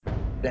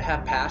To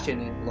have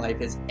passion in life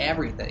is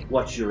everything.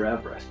 What's your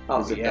Everest? Oh,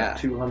 Is it yeah.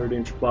 that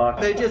 200-inch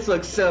box? They just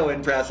look so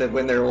impressive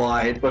when they're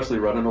wide. Especially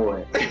running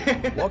away.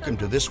 Welcome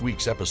to this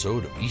week's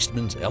episode of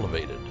Eastman's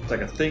Elevated. It's like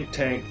a think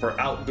tank for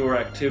outdoor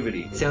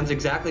activity. Sounds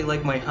exactly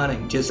like my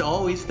hunting. Just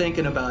always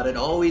thinking about it,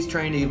 always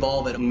trying to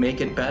evolve it and make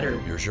it better.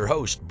 Here's your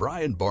host,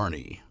 Brian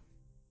Barney.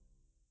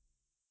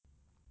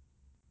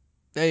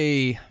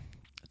 Hey,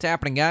 what's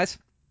happening, guys?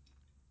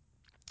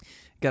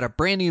 Got a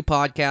brand new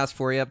podcast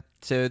for you.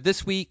 So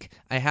this week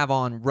I have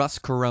on Russ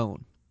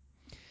Carone.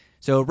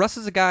 So Russ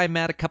is a guy I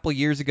met a couple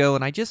years ago,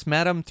 and I just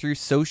met him through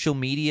social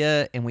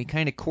media, and we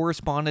kind of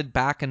corresponded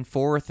back and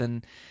forth,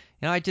 and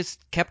I just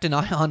kept an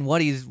eye on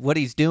what he's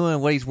doing,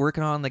 what he's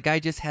working on. The guy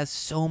just has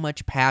so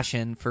much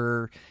passion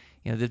for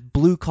the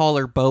blue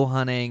collar bow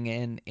hunting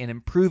and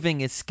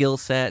improving his skill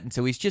set, and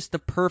so he's just the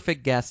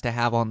perfect guest to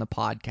have on the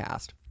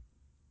podcast.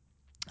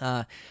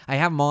 I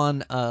have him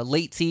on.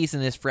 Late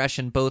season is fresh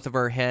in both of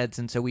our heads,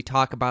 and so we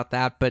talk about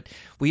that. But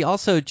we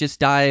also just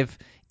dive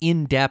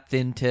in depth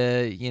into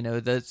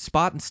the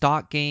spot and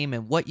stock game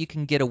and what you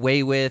can get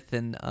away with,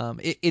 and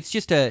it's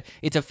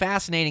a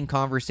fascinating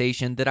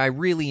conversation that I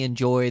really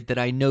enjoyed, that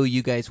I know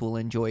you guys will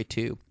enjoy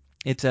too.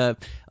 It's a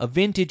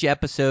vintage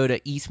episode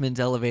of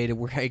Eastman's Elevated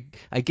where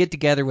I get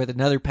together with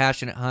another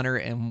passionate hunter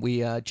and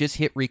we just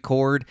hit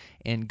record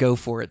and go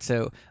for it.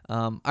 So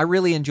I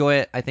really enjoy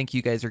it. I think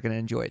you guys are going to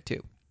enjoy it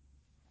too.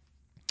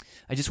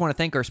 I just want to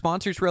thank our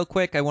sponsors real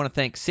quick. I want to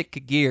thank Sitka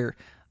Gear.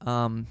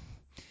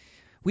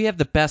 We have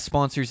the best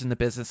sponsors in the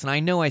business, and I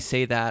know I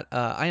say that.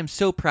 I am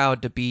so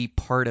proud to be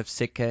part of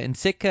Sitka. And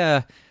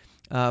Sitka,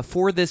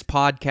 for this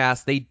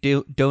podcast, they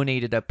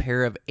donated a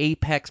pair of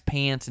Apex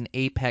pants and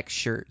Apex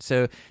shirts.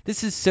 So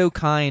this is so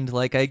kind.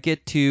 Like, I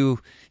get to,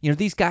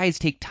 these guys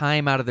take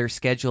time out of their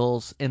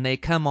schedules, and they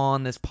come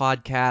on this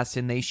podcast,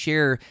 and they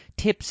share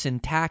tips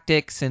and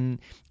tactics, and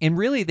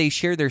really they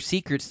share their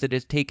secrets that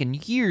has taken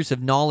years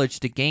of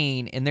knowledge to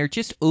gain, and they're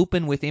just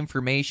open with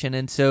information.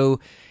 And so,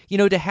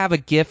 to have a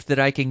gift that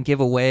I can give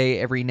away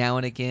every now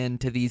and again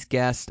to these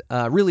guests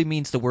really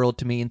means the world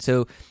to me. And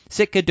so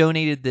Sitka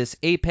donated this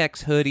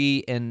Apex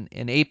hoodie and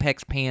an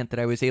Apex pant that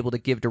I was able to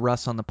give to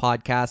Russ on the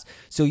podcast.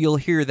 So you'll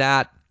hear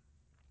that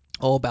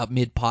all about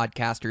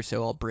mid-podcast or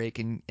so. I'll break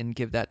and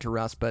give that to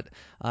Russ. But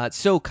it's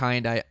so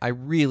kind. I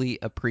really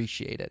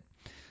appreciate it.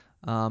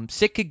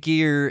 Sitka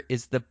Gear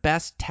is the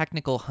best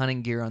technical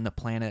hunting gear on the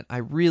planet. I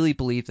really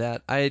believe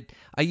that. I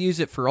use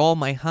it for all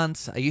my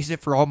hunts. I use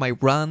it for all my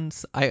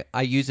runs.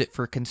 I use it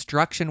for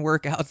construction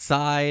work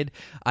outside.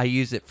 I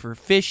use it for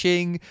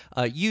fishing.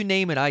 You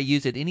name it, I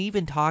use it. And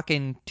even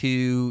talking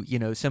to,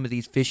 some of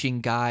these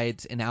fishing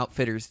guides and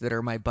outfitters that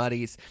are my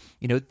buddies,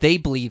 they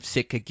believe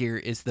Sitka Gear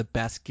is the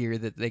best gear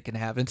that they can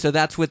have. And so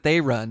that's what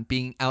they run,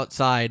 being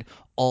outside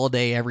all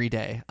day, every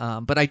day.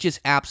 But I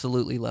just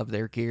absolutely love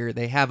their gear.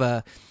 They have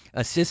a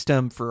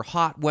system for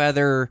hot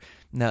weather,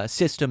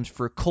 systems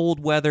for cold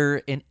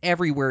weather, and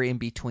everywhere in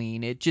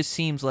between. It just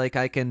seems like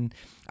I can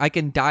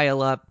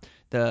dial up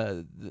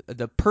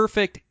the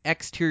perfect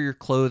exterior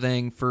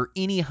clothing for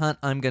any hunt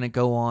I'm going to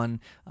go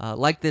on.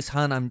 Like this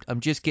hunt, I'm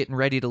just getting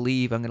ready to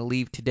leave. I'm going to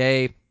leave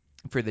today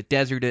for the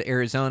desert of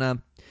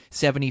Arizona.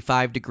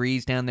 75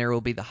 degrees down there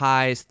will be the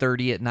highs,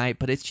 30 at night,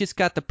 but it's just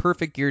got the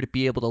perfect gear to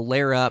be able to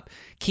layer up,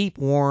 keep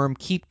warm,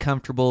 keep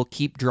comfortable,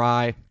 keep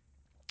dry.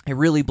 I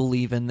really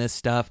believe in this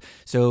stuff.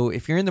 So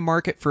if you're in the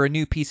market for a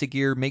new piece of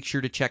gear, make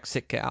sure to check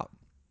Sitka out.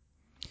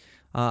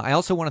 I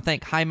also want to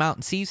thank High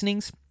Mountain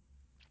Seasonings.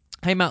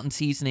 High Mountain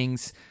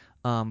Seasonings,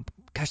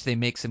 they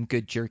make some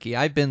good jerky.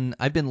 I've been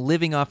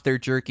living off their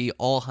jerky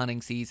all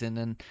hunting season,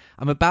 and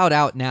I'm about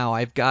out now.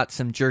 I've got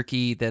some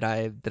jerky that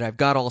I've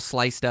got all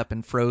sliced up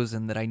and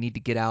frozen that I need to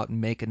get out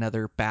and make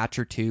another batch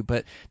or two.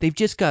 But they've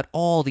just got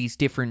all these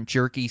different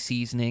jerky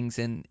seasonings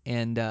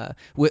and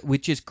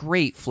which is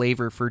great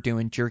flavor for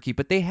doing jerky.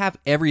 But they have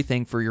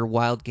everything for your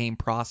wild game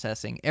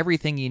processing.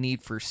 Everything you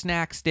need for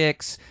snack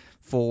sticks,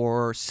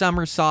 for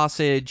summer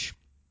sausage.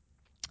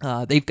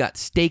 They've got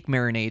steak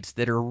marinades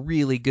that are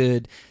really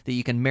good that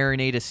you can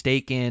marinate a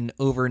steak in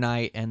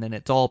overnight, and then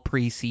it's all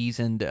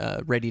pre-seasoned,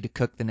 ready to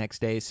cook the next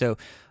day. So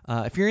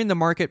if you're in the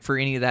market for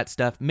any of that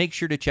stuff, make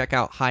sure to check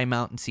out High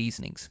Mountain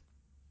Seasonings.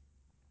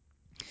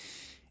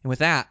 And with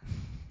that,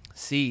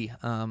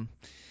 I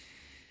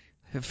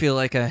feel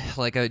like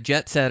a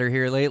jet setter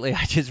here lately.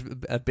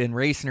 I've been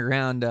racing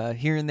around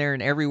here and there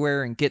and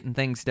everywhere and getting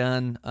things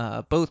done,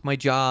 both my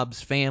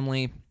jobs,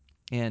 family,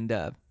 and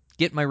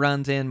getting my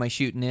runs in, my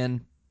shooting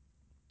in.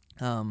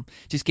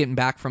 Just getting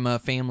back from a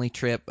family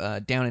trip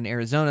down in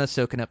Arizona,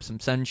 soaking up some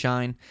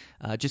sunshine.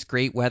 Just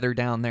great weather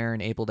down there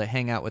and able to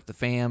hang out with the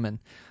fam.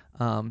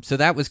 And so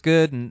that was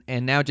good.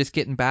 And now just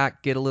getting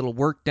back, get a little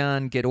work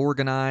done, get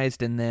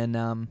organized. And then,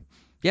 I'm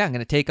going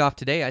to take off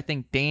today. I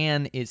think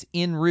Dan is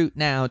en route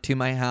now to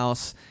my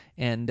house.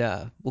 And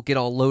we'll get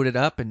all loaded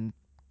up and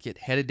get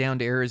headed down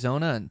to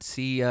Arizona and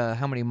see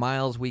how many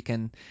miles we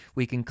can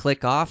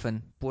click off.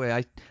 And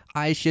boy,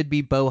 I should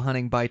be bow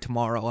hunting by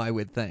tomorrow, I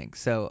would think.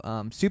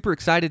 So super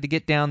excited to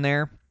get down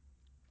there.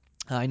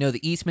 I know the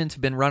Eastmans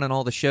have been running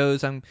all the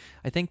shows. I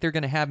think they're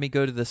going to have me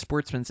go to the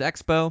Sportsman's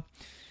Expo,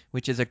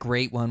 which is a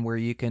great one where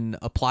you can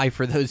apply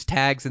for those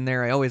tags in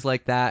there. I always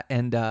like that,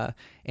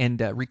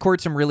 and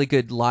record some really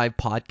good live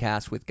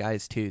podcasts with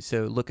guys too.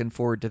 So looking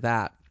forward to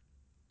that.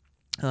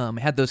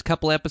 Had those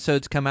couple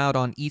episodes come out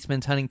on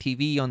Eastman's Hunting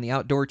TV on the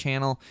Outdoor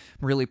Channel.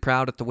 I'm really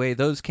proud at the way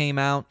those came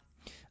out.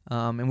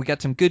 And we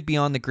got some good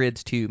Beyond the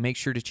Grids too. Make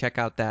sure to check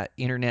out that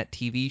internet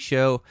TV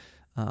show.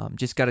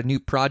 Just got a new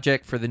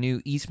project for the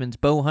new Eastman's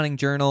Bow Hunting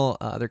Journal.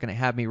 They're going to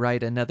have me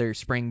write another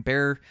spring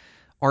bear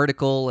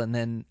article, and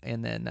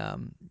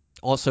then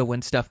also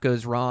when stuff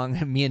goes wrong,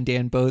 me and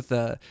Dan both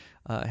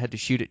had to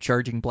shoot at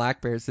charging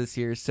black bears this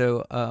year.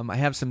 So I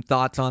have some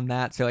thoughts on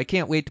that. So I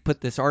can't wait to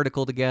put this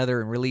article together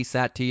and release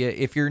that to you.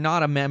 If you're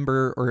not a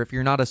member or if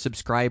you're not a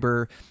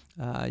subscriber,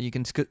 you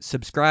can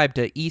subscribe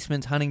to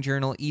Eastman's Hunting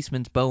Journal,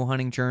 Eastman's Bow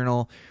Hunting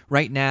Journal.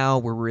 Right now,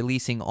 we're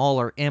releasing all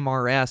our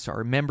MRS,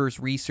 our members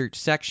research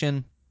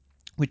section,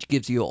 which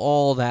gives you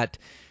all that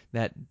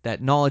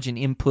knowledge and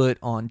input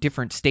on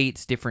different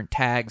states, different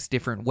tags,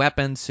 different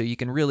weapons, so you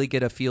can really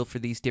get a feel for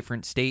these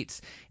different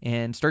states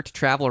and start to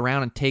travel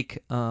around and take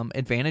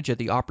advantage of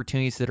the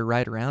opportunities that are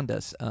right around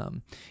us.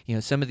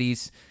 Some of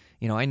these,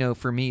 I know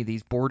for me,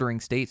 these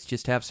bordering states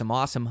just have some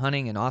awesome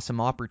hunting and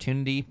awesome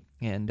opportunity,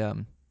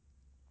 and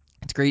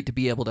it's great to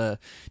be able to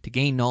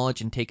gain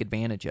knowledge and take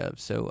advantage of.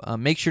 So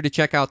make sure to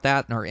check out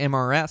that in our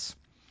MRS.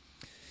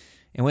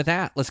 And with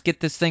that, let's get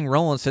this thing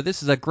rolling. So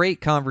this is a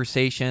great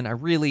conversation. I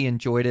really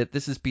enjoyed it.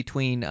 This is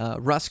between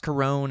Russ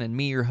Carone and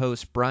me, your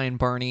host, Brian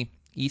Barney.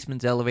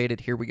 Eastman's Elevated.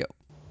 Here we go.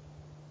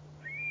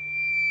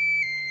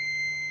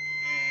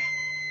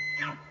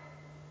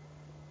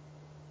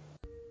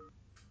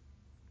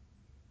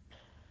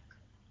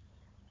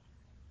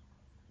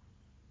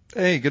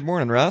 Hey, good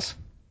morning, Russ.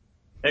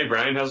 Hey,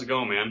 Brian, how's it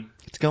going, man?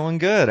 It's going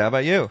good. How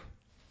about you?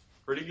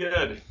 Pretty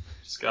good.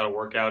 Just got a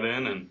workout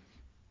in and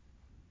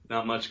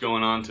not much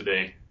going on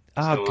today.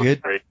 Oh,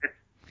 good.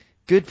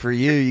 Good for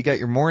you. You got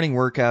your morning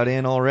workout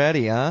in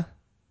already, huh?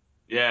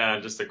 Yeah,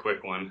 just a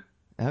quick one.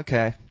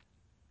 Okay.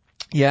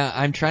 Yeah,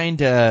 I'm trying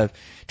to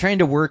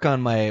work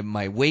on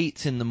my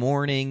weights in the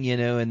morning,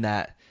 and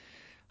that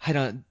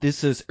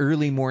this is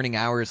early morning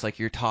hours like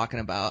you're talking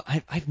about.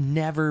 I've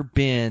never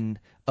been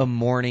a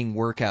morning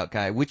workout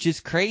guy, which is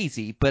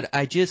crazy, but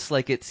I just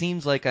it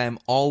seems like I'm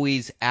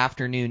always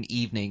afternoon,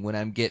 evening when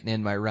I'm getting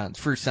in my runs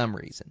for some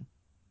reason.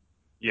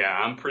 Yeah,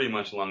 I'm pretty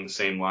much along the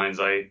same lines.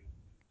 I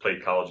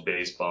played college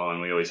baseball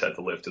and we always had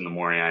to lift in the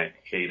morning. I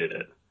hated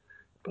it.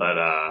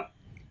 But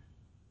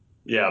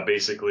yeah,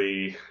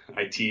 basically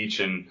I teach,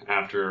 and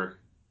after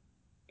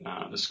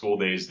the school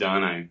day is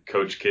done, I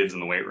coach kids in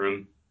the weight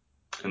room.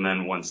 And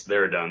then once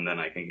they're done, then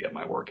I can get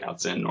my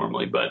workouts in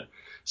normally. But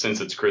since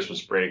it's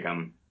Christmas break,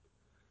 I'm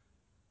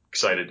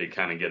excited to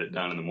kind of get it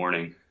done in the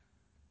morning.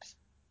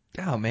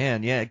 Oh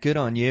man, yeah, good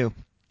on you.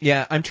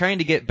 Yeah, I'm trying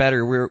to get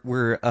better.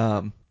 We're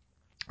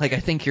I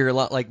think you're a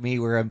lot like me,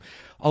 where I'm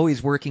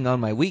always working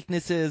on my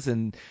weaknesses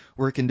and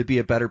working to be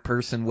a better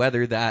person,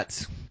 whether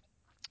that's,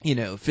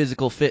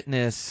 physical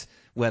fitness,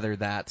 whether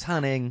that's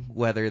hunting,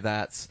 whether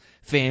that's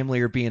family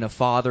or being a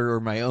father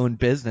or my own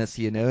business,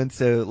 And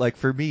so,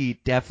 for me,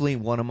 definitely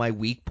one of my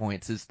weak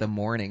points is the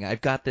morning. I've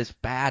got this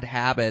bad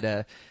habit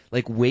of,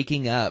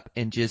 waking up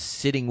and just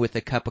sitting with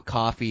a cup of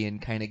coffee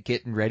and kind of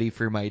getting ready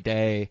for my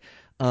day,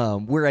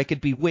 where I could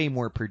be way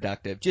more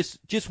productive.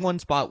 Just one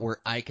spot where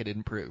I could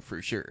improve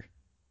for sure.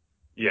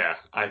 Yeah,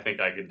 I think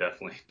I could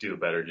definitely do a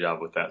better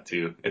job with that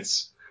too.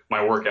 My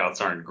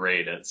workouts aren't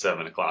great at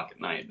 7:00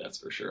 at night, that's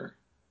for sure.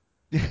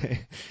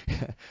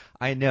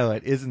 I know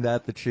it. Isn't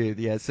that the truth?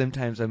 Yeah,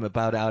 sometimes I'm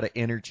about out of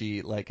energy,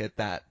 at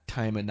that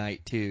time of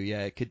night too.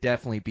 Yeah, it could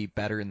definitely be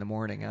better in the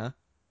morning, huh?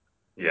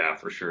 Yeah,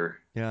 for sure.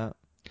 Yeah.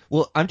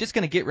 Well, I'm just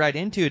going to get right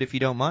into it if you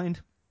don't mind.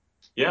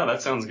 Yeah,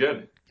 that sounds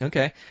good.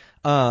 Okay.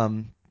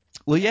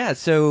 Well, yeah,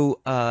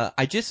 so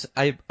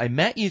I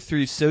met you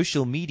through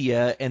social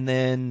media, and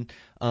then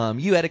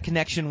you had a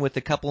connection with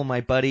a couple of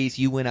my buddies.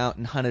 You went out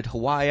and hunted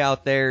Hawaii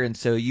out there, and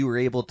so you were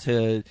able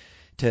to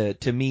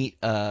meet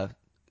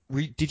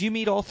did you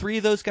meet all three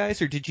of those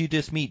guys, or did you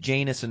just meet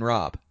Janus and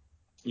Rob?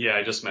 Yeah,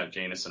 I just met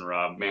Janus and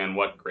Rob. Man,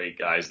 what great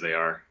guys they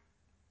are.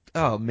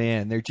 Oh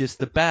man, they're just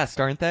the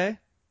best, aren't they?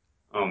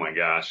 Oh my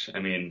gosh. I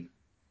mean,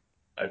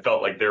 I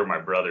felt like they were my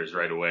brothers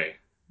right away.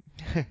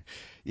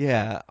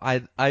 Yeah,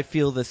 I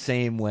feel the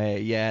same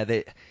way. Yeah,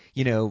 they,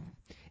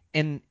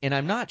 and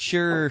I'm not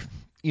sure,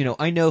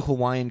 I know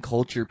Hawaiian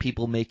culture,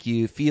 people make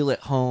you feel at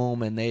home,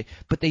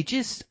 but they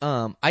just,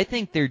 I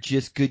think they're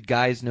just good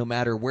guys no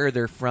matter where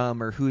they're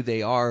from or who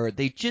they are.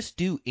 They just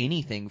do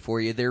anything for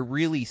you. They're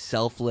really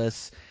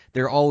selfless.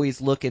 They're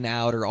always looking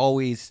out or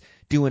always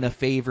doing a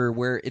favor,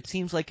 where it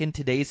seems like in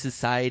today's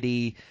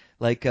society,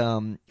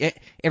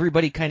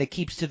 everybody kind of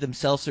keeps to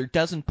themselves or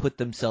doesn't put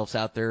themselves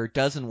out there or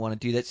doesn't want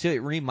to do that. So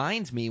it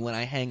reminds me when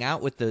I hang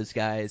out with those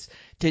guys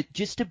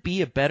to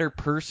be a better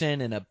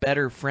person and a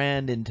better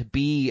friend, and to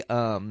be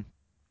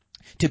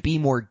to be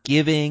more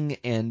giving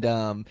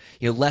and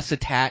less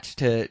attached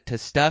to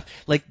stuff.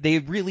 Like they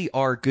really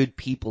are good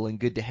people and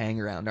good to hang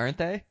around, aren't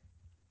they?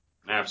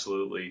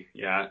 Absolutely.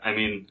 Yeah. I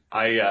mean,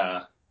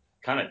 I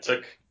kind of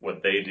took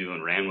what they do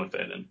and ran with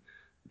it. And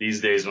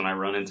these days when I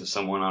run into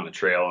someone on a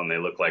trail and they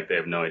look like they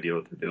have no idea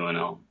what they're doing,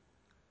 I'll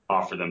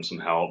offer them some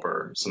help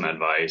or some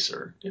advice,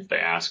 or if they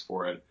ask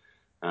for it.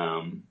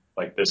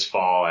 Like this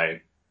fall,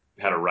 I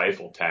had a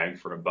rifle tag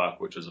for a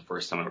buck, which was the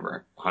first time I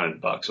ever hunted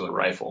bucks with a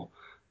rifle.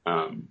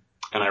 And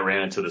I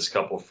ran into this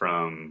couple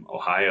from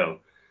Ohio,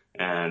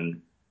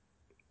 and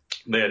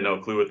they had no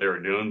clue what they were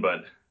doing,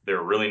 but they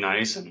were really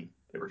nice and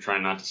they were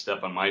trying not to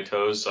step on my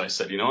toes. So I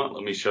said, you know what,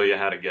 let me show you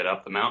how to get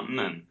up the mountain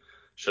and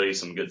show you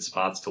some good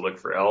spots to look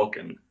for elk.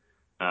 And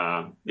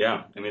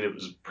yeah, I mean, it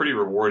was pretty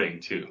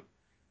rewarding too.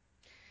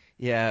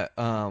 Yeah.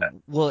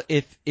 Well,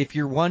 if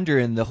you're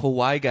wondering, the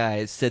Hawaii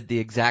guys said the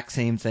exact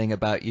same thing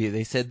about you.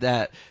 They said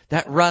that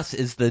Russ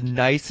is the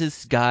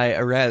nicest guy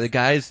around. The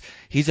guy's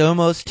he's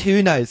almost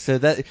too nice. So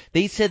that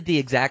they said the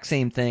exact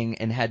same thing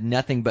and had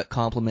nothing but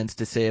compliments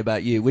to say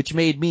about you, which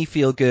made me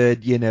feel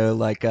good.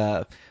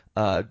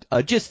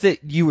 Just that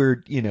you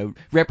were,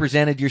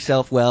 represented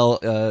yourself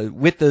well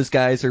with those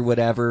guys or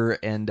whatever,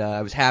 and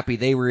I was happy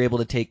they were able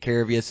to take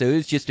care of you. So it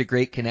was just a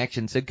great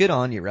connection. So good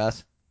on you,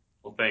 Russ.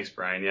 Well, thanks,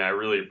 Brian. Yeah, I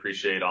really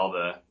appreciate all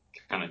the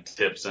kind of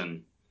tips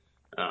and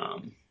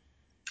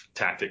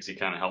tactics. You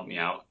kind of helped me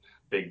out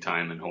big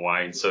time in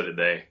Hawaii, and so did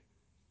they.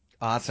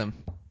 Awesome.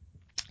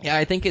 Yeah,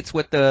 I think it's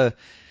what the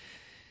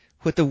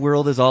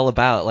world is all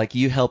about. Like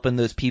you helping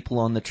those people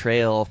on the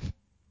trail.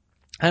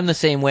 I'm the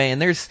same way,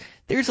 and there's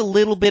a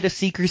little bit of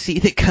secrecy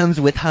that comes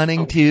with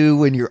hunting too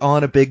when you're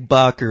on a big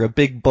buck or a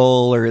big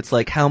bull, or it's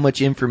like how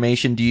much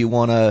information do you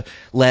want to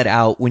let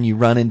out when you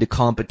run into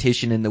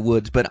competition in the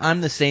woods. But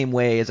I'm the same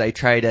way, as I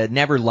try to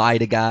never lie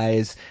to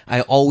guys.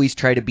 I always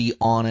try to be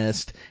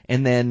honest,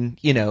 and then,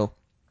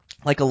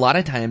 like a lot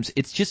of times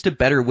it's just a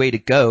better way to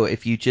go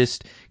if you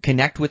just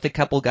connect with a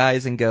couple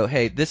guys and go,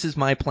 hey, this is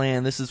my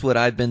plan, this is what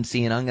I've been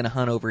seeing, I'm going to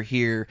hunt over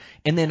here.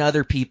 And then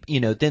other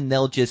people, then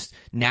they'll just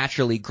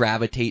naturally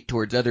gravitate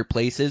towards other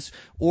places,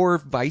 or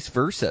vice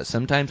versa.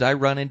 Sometimes I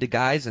run into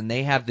guys and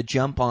they have the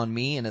jump on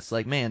me, and it's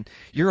like, man,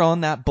 you're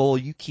on that bull,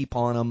 you keep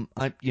on them.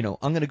 I'm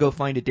going to go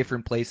find a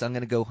different place, I'm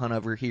going to go hunt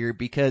over here,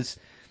 because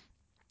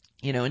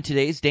in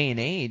today's day and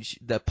age,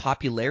 the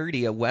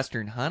popularity of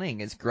Western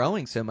hunting is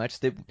growing so much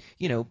that,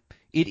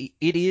 it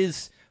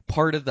is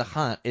part of the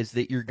hunt is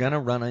that you're going to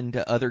run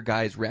into other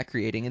guys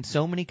recreating. And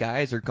so many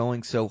guys are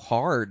going so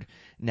hard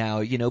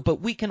now,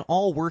 but we can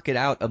all work it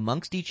out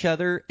amongst each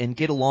other and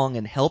get along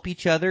and help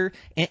each other.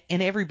 And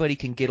everybody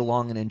can get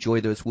along and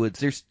enjoy those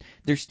woods.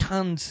 There's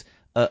tons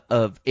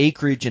of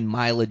acreage and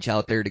mileage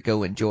out there to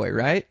go enjoy,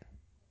 right?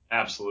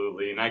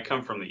 Absolutely. And I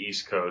come from the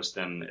East Coast,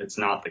 and it's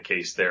not the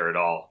case there at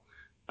all.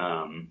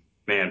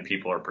 Man,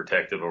 people are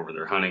protective over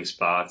their hunting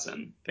spots,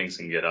 and things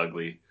can get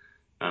ugly.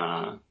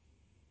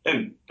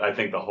 And I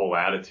think the whole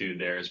attitude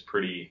there is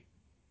pretty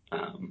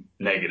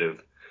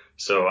negative.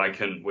 So I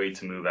couldn't wait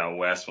to move out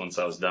west once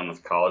I was done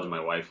with college. My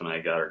wife and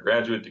I got our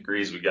graduate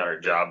degrees. We got our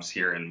jobs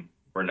here, and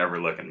we're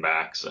never looking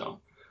back. So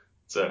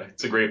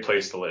it's a great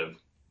place to live.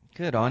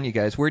 Good on you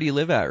guys. Where do you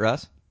live at,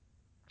 Russ?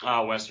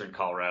 Western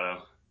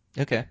Colorado.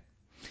 Okay.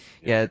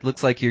 Yeah, it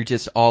looks like you're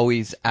just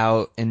always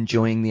out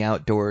enjoying the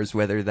outdoors,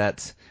 whether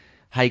that's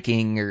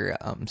hiking or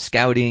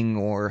scouting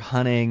or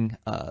hunting.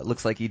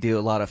 Looks like you do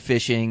a lot of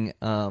fishing.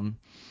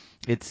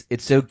 It's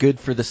so good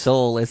for the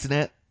soul, isn't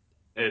it?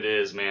 It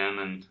is, man.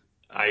 And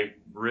I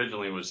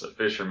originally was a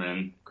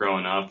fisherman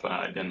growing up.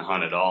 I didn't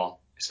hunt at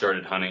all. I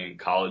started hunting in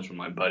college when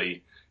my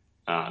buddy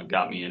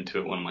got me into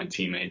it, one of my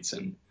teammates,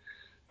 and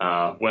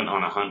went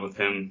on a hunt with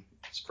him.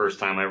 It's the first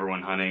time I ever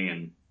went hunting,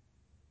 and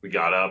we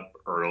got up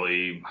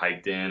early,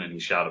 hiked in, and he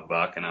shot a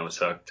buck, and I was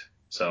hooked.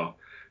 So,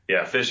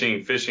 yeah,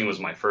 fishing was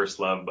my first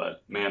love,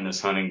 but man,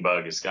 this hunting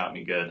bug has got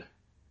me good.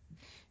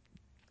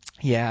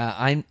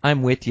 Yeah,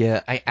 I'm with you.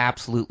 I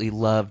absolutely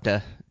love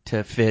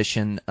to fish,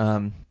 and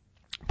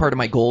part of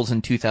my goals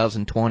in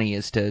 2020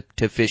 is to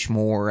fish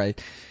more. I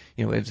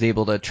was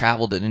able to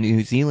travel to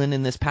New Zealand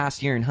in this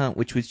past year and hunt,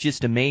 which was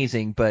just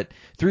amazing. But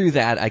through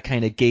that, I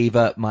kind of gave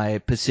up my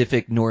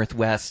Pacific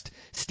Northwest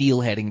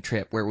steelheading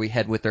trip, where we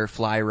head with our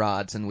fly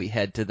rods and we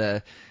head to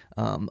the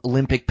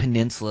Olympic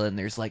Peninsula, and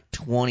there's like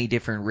 20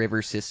 different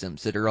river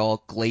systems that are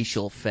all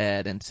glacial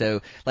fed. And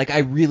so, like, I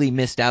really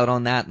missed out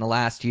on that in the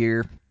last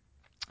year.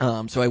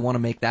 So I want to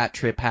make that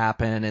trip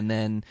happen. And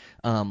then,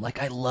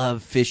 like, I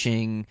love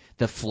fishing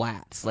the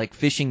flats, like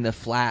in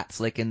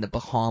the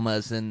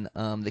Bahamas and,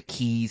 the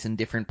Keys and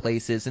different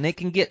places. And it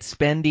can get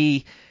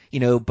spendy,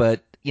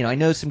 but, I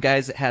know some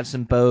guys that have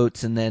some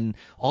boats. And then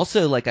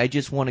also, like, I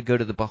just want to go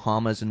to the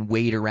Bahamas and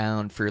wade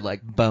around for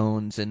like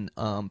bones and,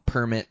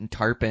 permit and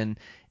tarpon.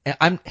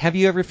 Have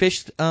you ever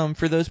fished,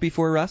 for those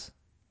before, Russ?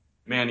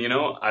 Man,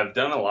 I've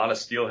done a lot of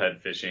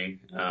steelhead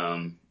fishing.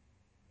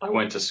 I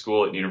went to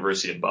school at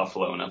University of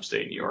Buffalo in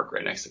upstate New York,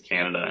 right next to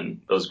Canada, and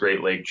those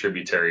Great Lake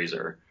tributaries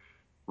are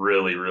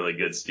really, really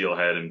good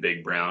steelhead and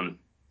big brown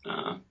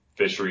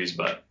fisheries.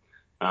 But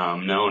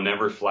No,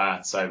 never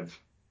flats. I've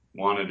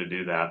wanted to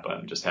do that,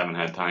 but just haven't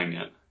had time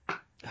yet.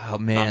 Oh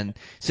man.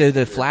 So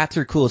the flats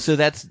are cool. So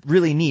that's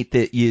really neat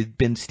that you've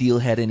been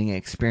steelheading and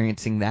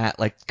experiencing that.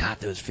 Like, God,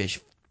 those fish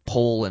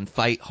pull and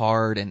fight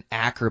hard and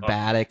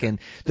acrobatic. And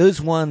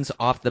those ones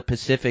off the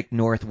Pacific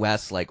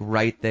Northwest, like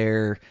right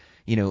there,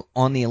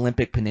 on the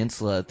Olympic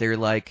Peninsula, they're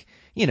like,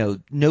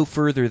 no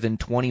further than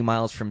 20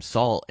 miles from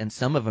salt. And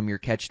some of them you're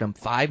catching them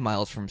 5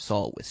 miles from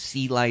salt with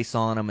sea lice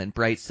on them and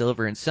bright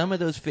silver. And some of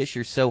those fish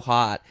are so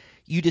hot,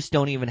 you just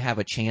don't even have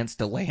a chance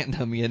to land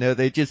them.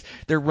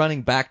 They're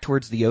running back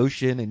towards the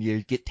ocean, and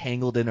you get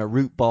tangled in a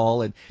root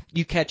ball, and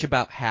you catch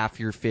about half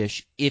your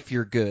fish if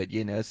you're good.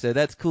 So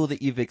that's cool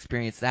that you've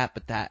experienced that.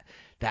 But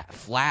that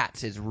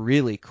flats is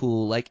really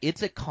cool. Like,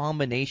 it's a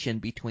combination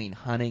between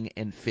hunting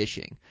and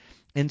fishing.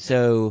 And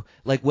so,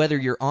 like, whether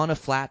you're on a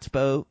flats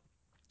boat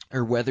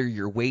or whether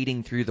you're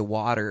wading through the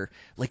water,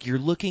 like, you're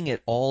looking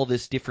at all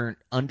this different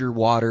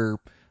underwater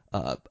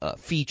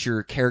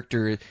feature,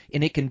 character,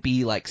 and it can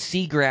be like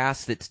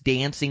seagrass that's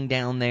dancing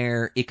down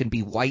there. It can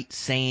be white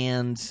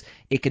sands.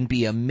 It can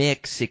be a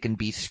mix. It can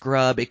be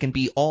scrub. It can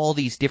be all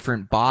these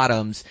different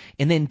bottoms,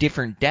 and then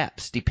different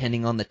depths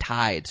depending on the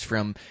tides,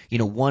 from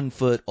 1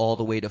 foot all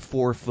the way to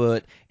 4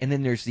 foot. And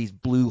then there's these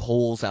blue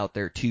holes out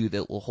there too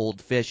that will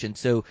hold fish. And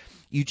so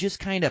you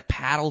just kind of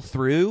paddle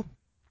through.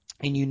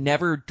 And you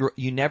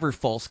never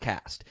false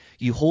cast.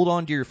 You hold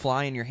on to your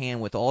fly in your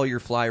hand with all your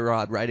fly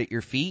rod right at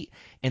your feet,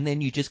 and then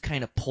you just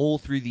kind of pull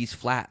through these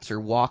flats or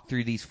walk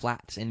through these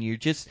flats, and you're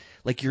just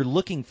like, you're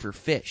looking for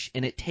fish.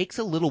 And it takes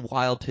a little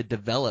while to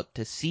develop,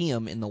 to see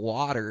them in the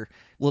water.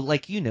 Well,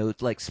 like,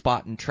 it's like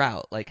spotting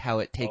trout, like how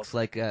it takes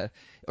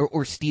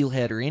or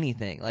steelhead or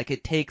anything. Like,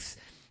 it takes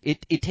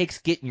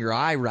getting your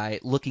eye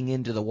right, looking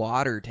into the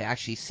water to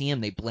actually see them.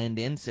 They blend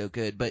in so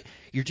good, but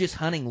you're just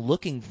hunting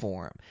looking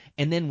for them.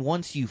 And then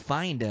once you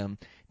find them,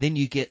 then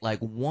you get like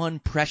one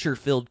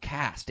pressure-filled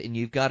cast, and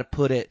you've got to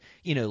put it,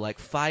 like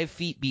 5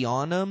 feet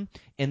beyond them,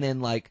 and then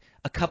like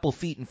a couple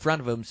feet in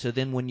front of them. So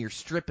then when you're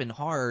stripping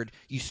hard,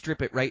 you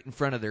strip it right in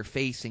front of their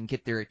face and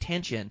get their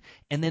attention,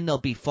 and then they'll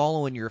be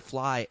following your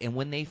fly. And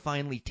when they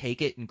finally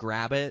take it and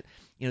grab it,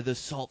 those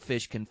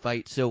saltfish can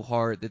fight so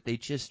hard that they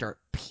just start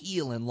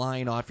peeling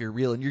line off your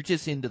reel, and you're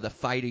just into the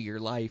fight of your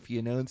life,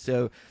 And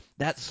so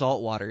that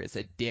saltwater is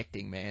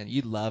addicting, man.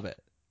 You'd love it.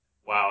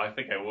 Wow, I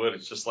think I would.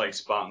 It's just like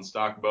spot and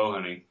stock bow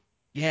hunting.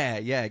 Yeah,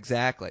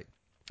 exactly.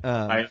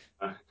 I've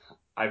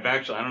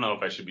actually, I don't know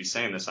if I should be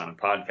saying this on a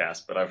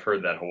podcast, but I've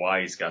heard that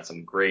Hawaii's got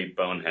some great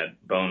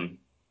bone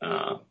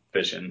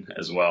fishing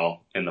as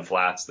well in the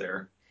flats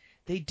there.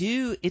 They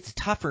do. It's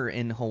tougher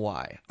in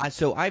Hawaii.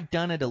 So I've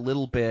done it a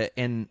little bit,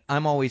 and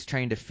I'm always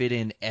trying to fit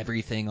in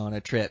everything on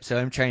a trip. So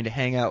I'm trying to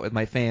hang out with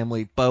my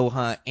family, bow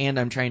hunt, and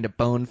I'm trying to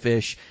bone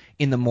fish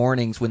in the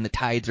mornings when the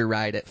tides are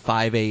right at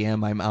 5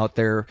 a.m. I'm out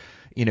there,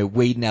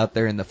 wading out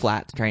there in the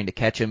flats trying to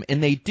catch them.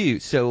 And they do.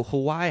 So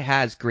Hawaii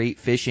has great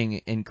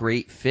fishing and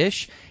great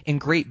fish and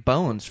great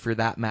bones for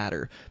that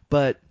matter.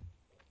 But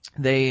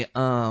they're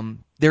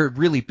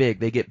really big.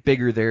 They get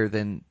bigger there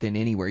than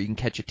anywhere. You can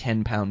catch a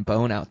 10-pound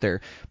bone out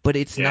there, but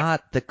it's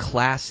not the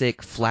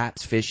classic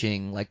flats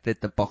fishing like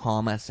that the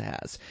Bahamas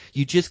has.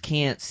 You just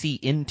can't see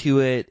into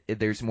it.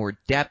 There's more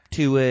depth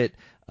to it.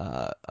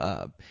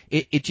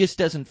 It just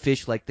doesn't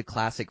fish like the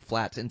classic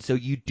flats, and so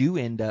you do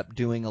end up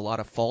doing a lot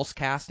of false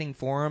casting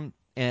for them.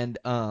 And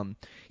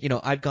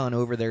I've gone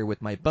over there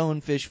with my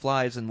bonefish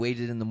flies and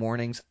waited in the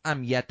mornings.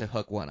 I'm yet to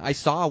hook one. I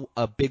saw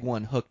a big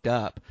one hooked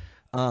up.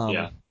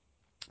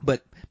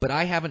 But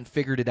I haven't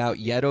figured it out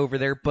yet over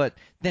there. But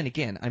then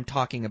again, I'm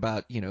talking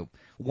about,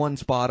 one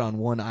spot on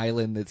one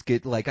island that's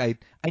good. Like, I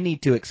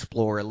need to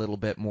explore a little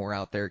bit more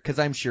out there, because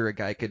I'm sure a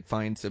guy could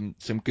find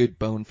some good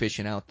bone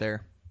fishing out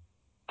there.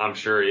 I'm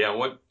sure, yeah.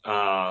 What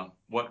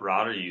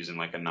rod are you using,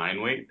 like a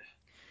 9-weight?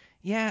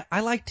 Yeah, I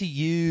like to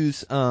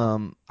use,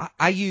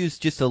 I use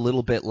just a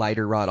little bit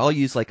lighter rod. I'll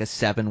use like a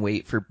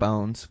 7-weight for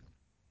bones.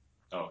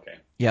 Oh, okay.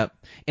 Yep.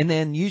 And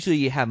then usually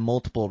you have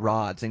multiple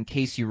rods in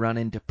case you run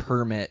into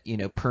permit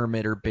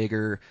or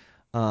bigger.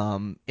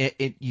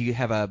 You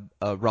have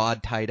a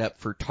rod tied up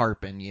for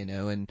tarpon,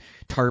 and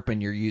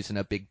tarpon you're using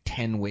a big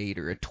 10-weight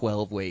or a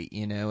 12-weight,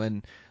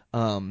 and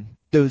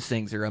those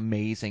things are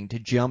amazing to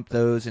jump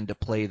those and to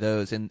play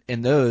those. And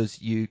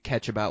those you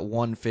catch about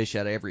one fish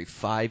out of every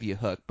 5 you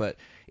hook, but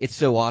it's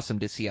so awesome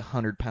to see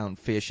 100-pound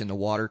fish in the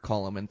water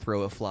column and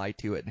throw a fly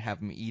to it and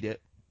have them eat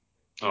it.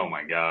 Oh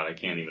my God, I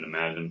can't even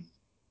imagine.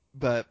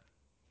 But,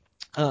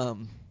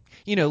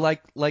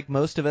 like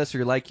most of us,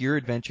 or like your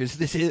adventures,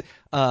 this is,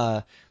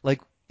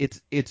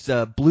 it's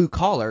blue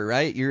collar,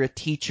 right? You're a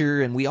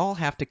teacher, and we all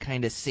have to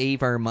kind of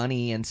save our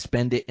money and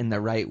spend it in the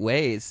right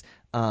ways.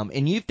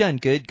 And you've done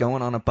good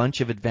going on a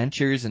bunch of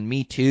adventures, and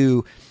me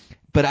too.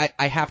 But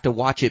I have to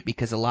watch it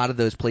because a lot of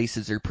those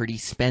places are pretty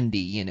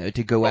spendy,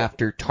 to go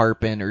after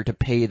tarpon or to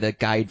pay the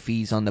guide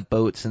fees on the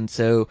boats. And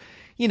so,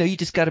 you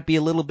just got to be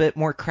a little bit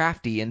more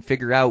crafty and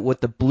figure out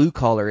what the blue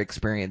collar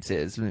experience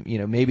is.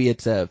 Maybe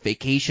it's a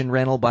vacation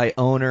rental by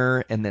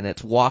owner, and then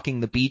it's walking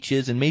the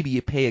beaches, and maybe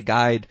you pay a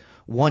guide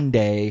one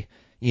day,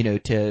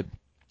 to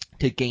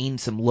to gain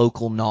some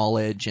local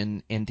knowledge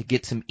and to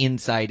get some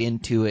insight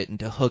into it and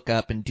to hook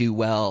up and do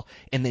well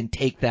and then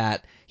take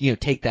that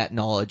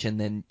knowledge and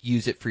then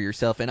use it for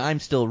yourself. And I'm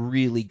still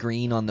really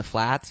green on the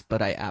flats,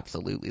 but I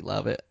absolutely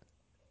love it.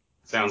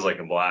 Sounds like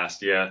a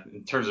blast. Yeah.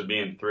 In terms of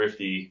being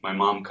thrifty, my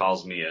mom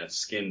calls me a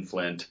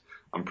skinflint.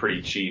 I'm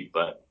pretty cheap,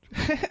 but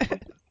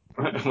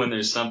when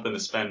there's something to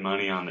spend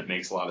money on that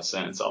makes a lot of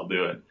sense, I'll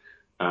do it.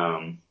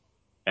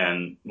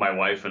 And my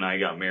wife and I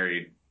got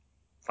married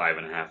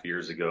 5.5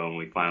 years ago, and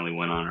we finally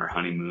went on our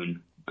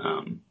honeymoon.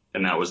 And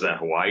that was that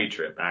Hawaii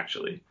trip,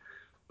 actually.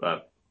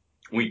 But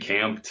we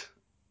camped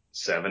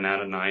 7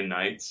 out of 9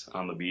 nights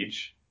on the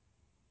beach.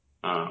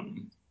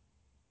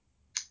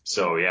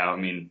 So yeah, I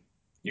mean,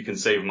 you can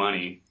save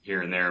money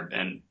here and there,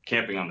 and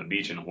camping on the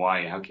beach in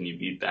Hawaii, how can you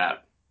beat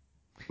that?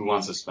 Who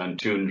wants to spend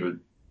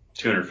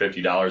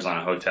 $250 on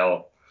a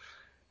hotel?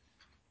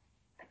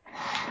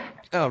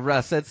 Oh,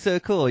 Russ, that's so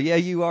cool. Yeah,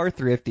 you are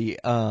thrifty.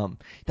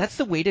 That's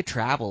the way to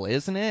travel,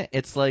 isn't it?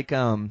 It's like,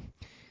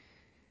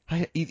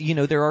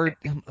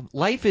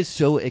 life is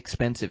so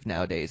expensive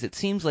nowadays. It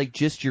seems like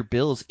just your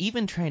bills,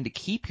 even trying to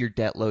keep your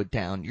debt load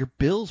down, your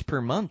bills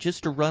per month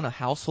just to run a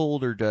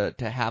household or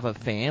to have a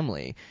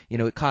family,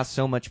 it costs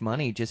so much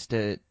money just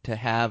to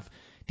have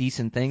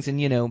decent things.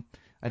 And,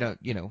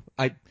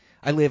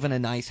 I live in a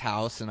nice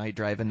house and I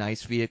drive a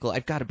nice vehicle.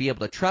 I've got to be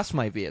able to trust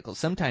my vehicle.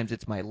 Sometimes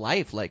it's my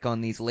life. Like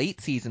on these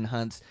late season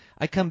hunts,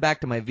 I come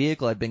back to my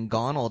vehicle. I've been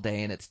gone all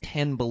day and it's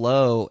 10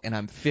 below and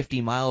I'm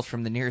 50 miles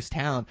from the nearest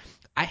town.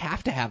 I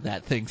have to have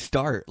that thing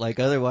start. Like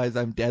otherwise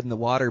I'm dead in the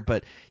water.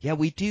 But yeah,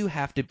 we do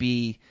have to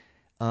be,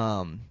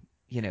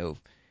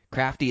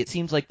 crafty. It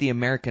seems like the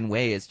American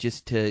way is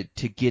just to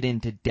get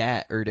into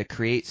debt or to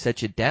create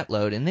such a debt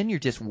load, and then you're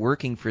just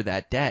working for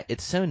that debt.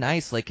 It's so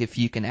nice, like if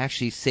you can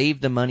actually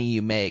save the money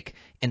you make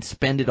and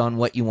spend it on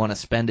what you want to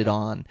spend it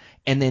on,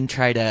 and then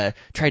try to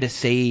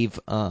save,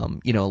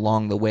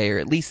 along the way, or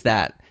at least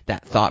that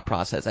thought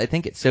process. I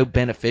think it's so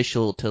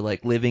beneficial to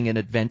like living an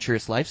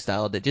adventurous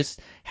lifestyle to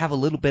just have a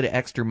little bit of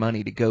extra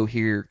money to go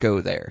here, go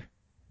there.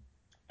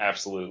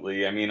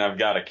 Absolutely. I mean, I've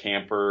got a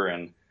camper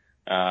and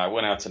I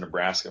went out to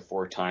Nebraska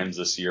 4 times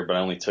this year, but I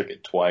only took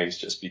it twice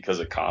just because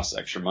it costs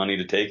extra money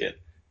to take it.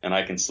 And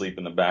I can sleep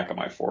in the back of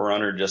my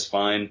 4Runner just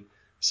fine.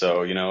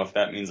 So, if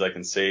that means I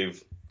can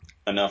save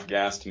enough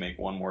gas to make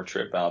one more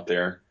trip out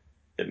there,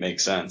 it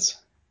makes sense.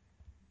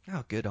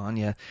 Oh, good on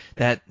you.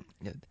 That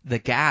the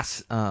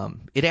gas,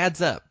 it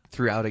adds up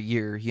throughout a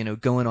year,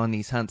 going on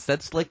these hunts.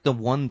 That's like the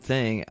one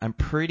thing I'm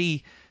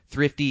pretty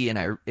thrifty,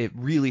 and it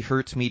really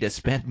hurts me to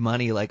spend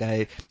money like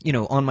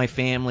on my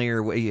family,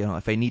 or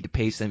if I need to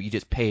pay some, you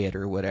just pay it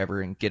or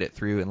whatever and get it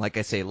through. And like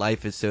I say,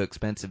 life is so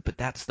expensive, but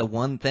that's the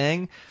one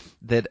thing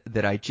that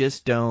I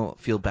just don't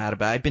feel bad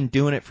about. I've been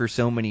doing it for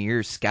so many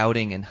years,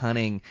 scouting and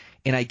hunting,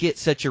 and I get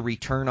such a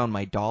return on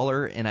my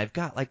dollar, and I've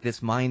got like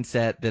this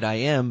mindset that I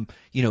am,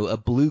 a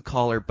blue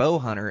collar bow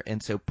hunter,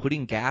 and so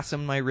putting gas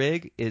in my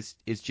rig is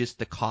just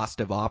the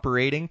cost of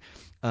operating.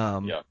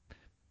 Yeah.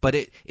 But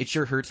it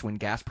sure hurts when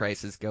gas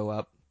prices go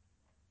up.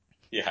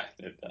 Yeah,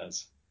 it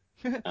does.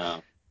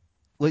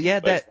 Well, yeah,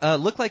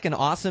 that looked like an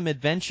awesome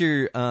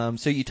adventure.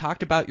 So you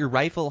talked about your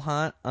rifle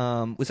hunt.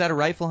 Was that a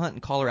rifle hunt in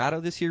Colorado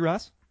this year,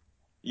 Russ?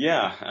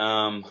 Yeah,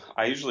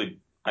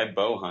 I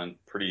bow hunt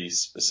pretty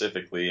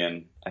specifically,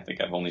 and I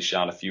think I've only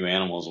shot a few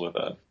animals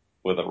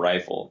with a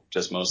rifle,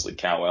 just mostly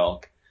cow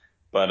elk.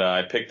 But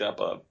I picked up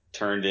a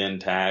turned in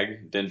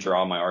tag. Didn't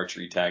draw my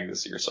archery tag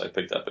this year, so I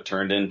picked up a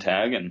turned in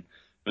tag, and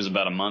it was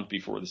about a month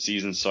before the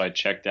season, so I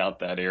checked out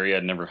that area.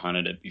 I'd never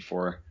hunted it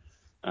before.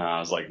 It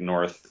was like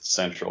north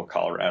central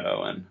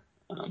Colorado, and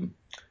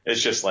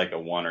it's just like a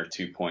 1 or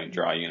 2 point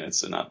draw unit,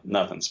 so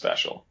nothing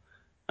special.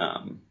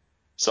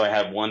 So I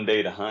had one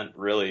day to hunt,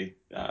 really,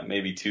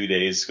 maybe 2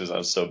 days because I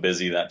was so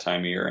busy that time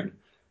of year, and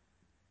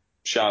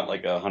shot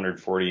like a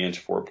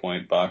 140-inch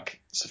 4-point buck.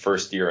 It's the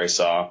first deer I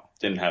saw.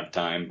 Didn't have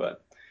time,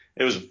 but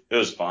it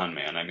was fun,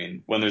 man. I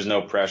mean, when there's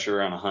no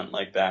pressure on a hunt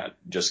like that,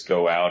 just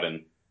go out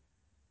and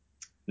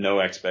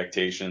no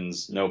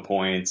expectations, no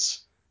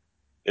points.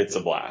 It's a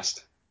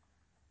blast.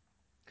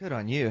 Good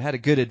on you. Had a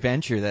good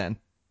adventure then.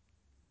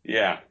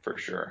 Yeah, for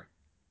sure.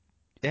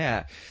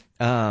 Yeah.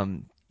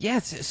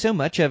 So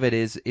much of it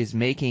is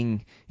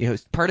making,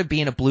 part of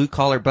being a blue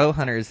collar bow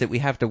hunter is that we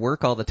have to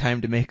work all the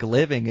time to make a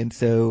living. And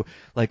so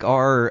like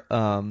our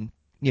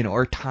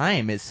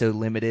time is so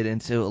limited.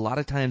 And so a lot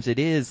of times it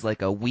is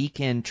like a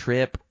weekend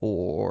trip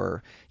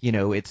or,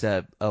 it's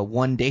a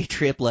 1-day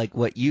trip like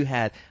what you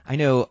had. I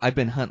know I've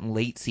been hunting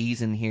late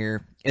season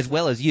here as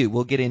well as you.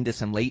 We'll get into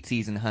some late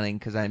season hunting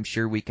because I'm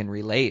sure we can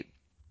relate.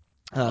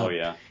 Oh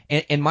yeah.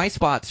 And my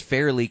spot's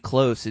fairly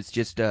close. It's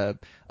just a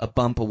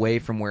bump away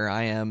from where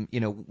I am.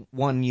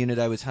 One unit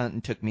I was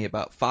hunting took me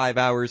about 5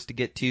 hours to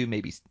get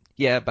to,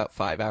 about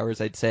 5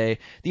 hours, I'd say.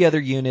 The other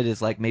unit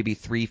is like maybe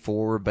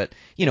 3-4, but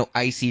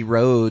icy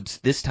roads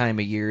this time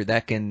of year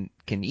that can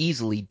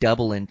easily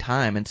double in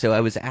time. And so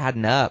I was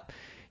adding up.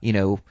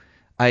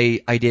 I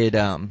did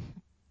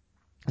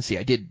let's see,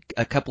 I did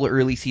a couple of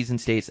early season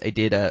states. I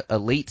did a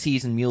late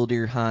season mule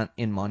deer hunt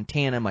in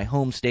Montana, my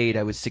home state.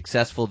 I was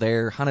successful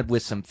there, hunted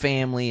with some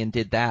family and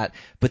did that.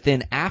 But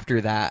then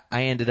after that,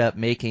 I ended up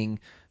making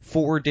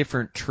 4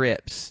 different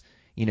trips,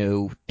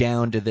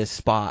 down to this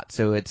spot.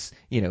 So it's,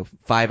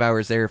 5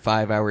 hours there,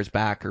 5 hours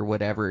back or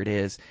whatever it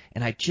is.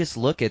 And I just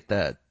look at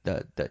the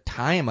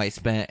time I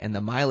spent and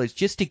the mileage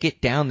just to get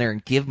down there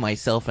and give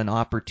myself an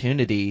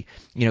opportunity,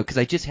 because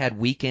I just had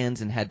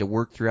weekends and had to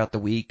work throughout the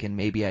week, and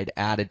maybe I'd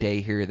add a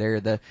day here or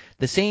there.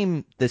 The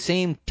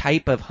same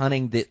type of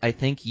hunting that I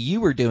think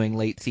you were doing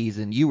late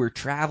season. You were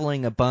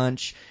traveling a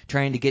bunch,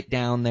 trying to get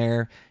down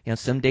there.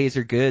 Some days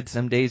are good,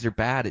 some days are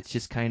bad. It's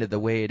just kind of the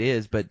way it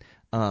is. But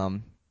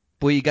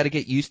boy, you got to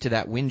get used to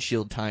that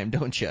windshield time,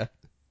 don't you?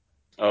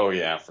 Oh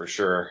yeah, for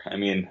sure. I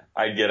mean,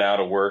 I'd get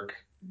out of work,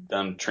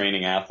 done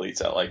training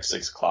athletes at like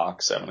 6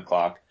 o'clock, 7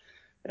 o'clock,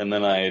 and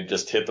then I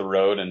just hit the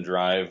road and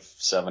drive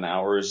 7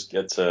 hours,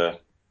 get to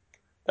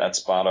that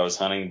spot I was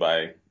hunting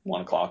by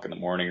 1 o'clock in the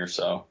morning or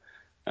so.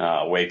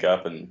 Wake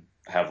up and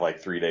have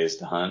like 3 days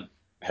to hunt,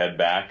 head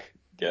back,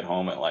 get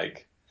home at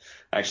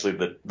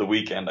actually the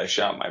weekend I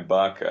shot my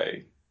buck.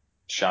 I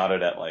shot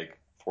it at like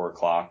 4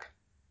 o'clock,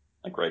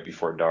 like right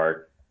before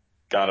dark,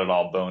 got it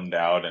all boned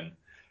out and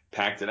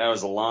packed it out. It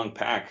was a long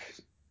pack.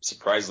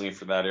 Surprisingly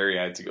for that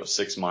area, I had to go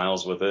 6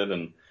 miles with it,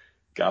 and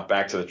got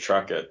back to the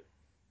truck at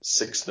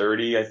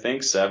 6:30, I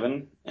think,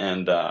 7,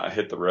 and I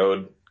hit the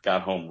road,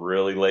 got home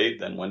really late,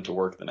 then went to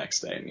work the next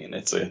day. I mean,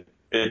 it's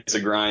a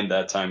grind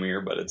that time of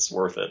year, but it's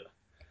worth it.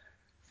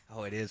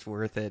 Oh, it is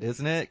worth it,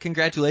 isn't it?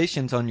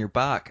 Congratulations on your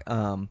buck.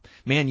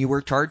 Man, you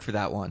worked hard for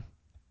that one.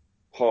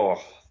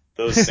 Oh,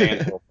 those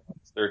sandhill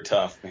bucks, they're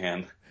tough,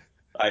 man.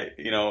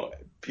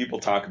 People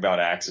talk about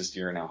axis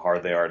deer and how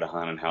hard they are to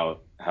hunt and how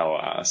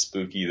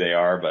spooky they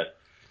are, but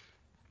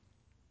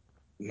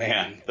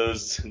man,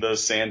 those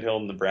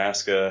Sandhill,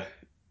 Nebraska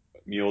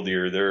mule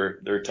deer,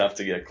 they're tough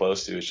to get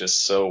close to. It's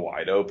just so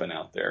wide open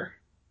out there.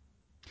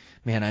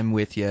 Man, I'm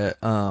with you.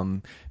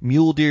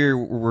 Mule deer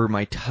were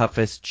my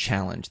toughest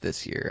challenge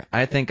this year.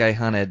 I think I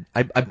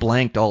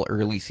blanked all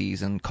early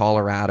season,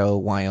 Colorado,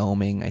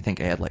 Wyoming. I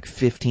think I had like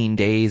 15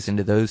 days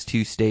into those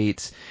 2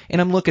 states, and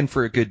I'm looking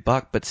for a good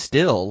buck, but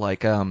still, I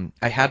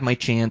had my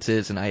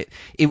chances, and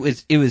it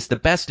was the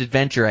best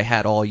adventure I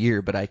had all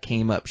year, but I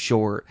came up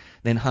short.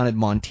 Then hunted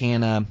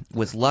Montana,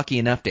 was lucky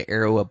enough to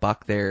arrow a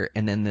buck there,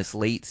 and then this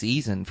late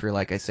season for,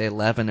 like I say,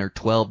 11 or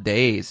 12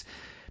 days.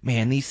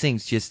 Man, these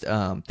things just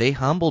they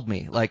humbled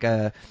me.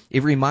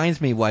 It reminds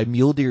me why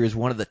mule deer is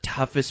one of the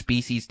toughest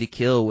species to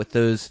kill with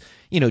those,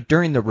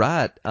 during the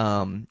rut.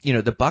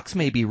 The bucks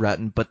may be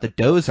rutting, but the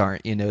does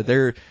aren't,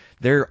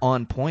 they're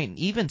on point.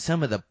 Even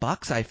some of the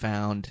bucks I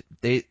found,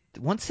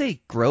 once they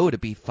grow to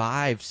be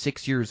 5,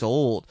 6 years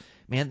old,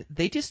 man,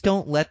 they just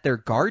don't let their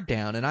guard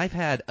down. And I've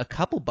had a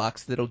couple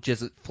bucks that'll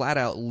just flat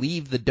out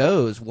leave the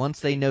does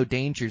once they know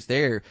danger's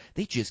there.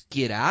 They just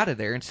get out of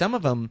there. And some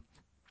of them,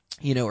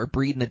 are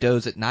breeding the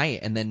does at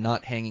night and then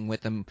not hanging with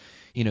them,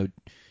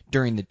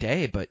 during the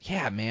day. But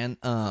yeah, man,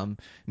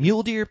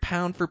 mule deer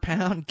pound for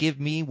pound give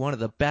me one of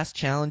the best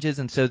challenges.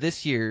 And so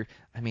this year,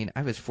 I mean,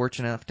 I was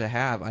fortunate enough to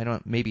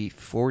have, maybe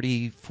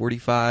 40,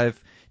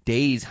 45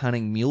 days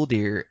hunting mule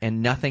deer,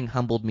 and nothing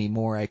humbled me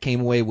more. I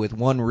came away with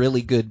one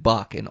really good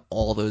buck in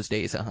all those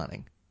days of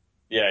hunting.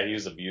 Yeah, he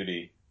was a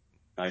beauty.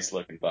 Nice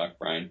looking buck,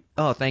 Brian.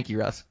 Oh, thank you,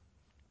 Russ.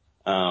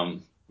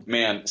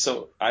 Man,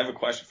 so I have a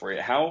question for you.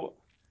 How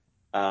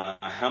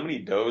many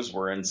does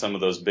were in some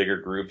of those bigger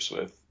groups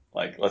with,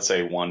 like, let's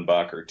say 1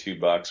 buck or 2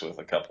 bucks with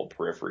a couple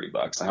periphery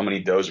bucks? How many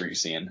does are you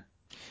seeing?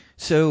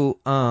 So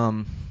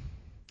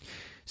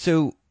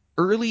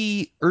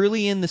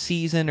early in the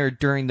season or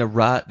during the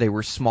rut, they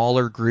were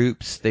smaller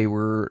groups. They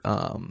were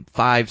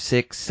 5,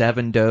 6,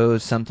 7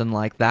 does, something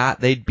like that.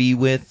 They'd be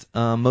with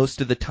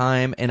most of the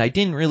time, and I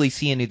didn't really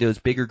see any of those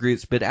bigger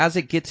groups. But as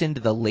it gets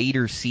into the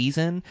later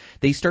season,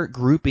 they start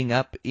grouping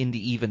up into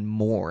even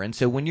more. And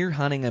so when you're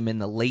hunting them in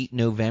the late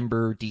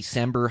November,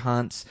 December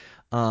hunts,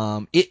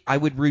 I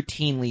would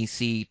routinely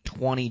see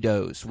 20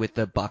 does with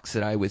the bucks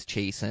that I was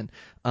chasing.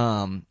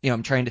 I'm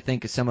trying to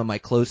think of some of my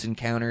close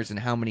encounters and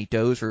how many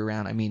does were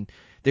around. I mean,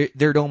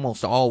 there'd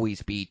almost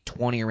always be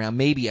 20 around.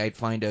 Maybe I'd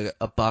find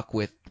a buck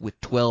with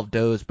 12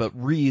 does, but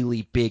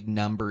really big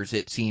numbers,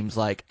 it seems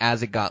like,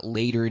 as it got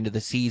later into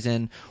the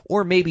season,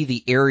 or maybe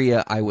the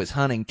area I was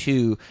hunting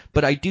too.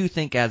 But I do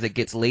think as it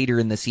gets later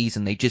in the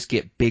season, they just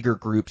get bigger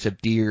groups of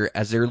deer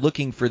as they're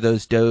looking for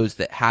those does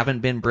that haven't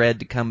been bred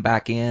to come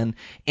back in.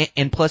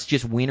 And plus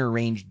just winter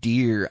range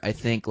deer, I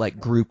think,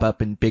 group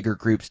up in bigger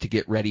groups to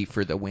get ready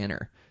for the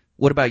winter.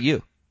 What about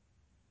you?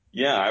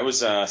 Yeah, I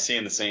was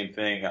seeing the same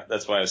thing.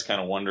 That's why I was kind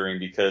of wondering,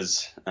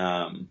 because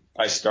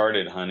I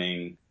started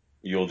hunting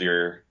mule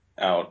deer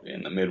out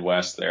in the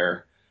Midwest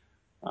there.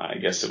 I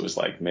guess it was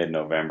like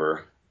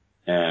mid-November,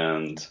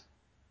 and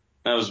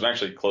that was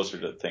actually closer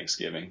to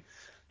Thanksgiving.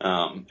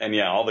 And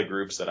yeah, all the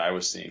groups that I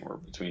was seeing were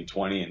between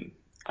 20, and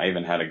I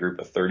even had a group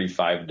of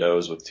 35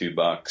 does with 2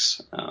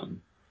 bucks.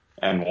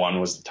 And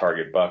one was the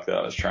target buck that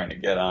I was trying to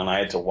get on. I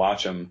had to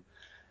watch them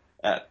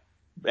at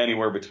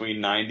anywhere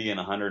between 90 and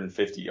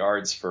 150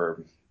 yards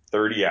for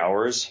 30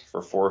 hours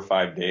for 4 or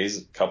 5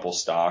 days, a couple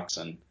stalks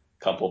and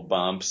a couple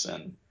bumps.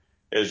 And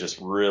it was just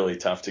really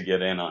tough to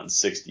get in on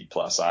 60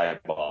 plus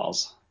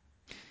eyeballs.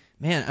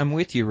 Man, I'm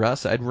with you,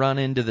 Russ. I'd run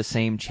into the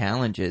same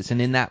challenges. And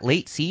in that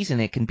late season,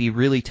 it can be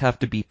really tough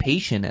to be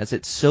patient as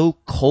it's so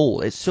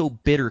cold. It's so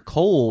bitter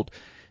cold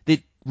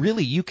that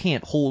really you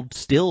can't hold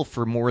still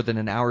for more than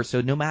an hour.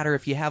 So no matter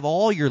if you have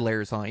all your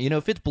layers on,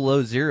 if it's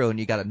below zero and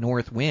you got a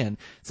north wind,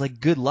 it's like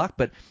good luck.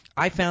 But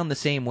I found the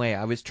same way.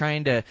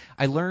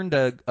 I learned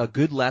a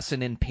good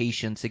lesson in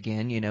patience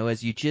again,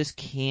 as you just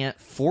can't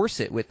force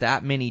it with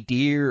that many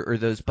deer or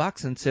those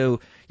bucks. And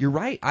so you're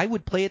right. I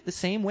would play it the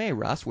same way,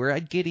 Russ, where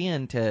I'd get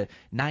into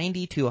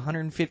 90 to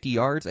 150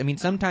 yards. I mean,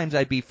 sometimes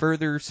I'd be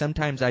further,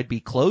 sometimes I'd be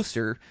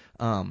closer.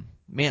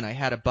 Man, I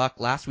had a buck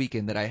last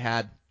weekend that I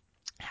had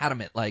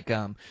him at like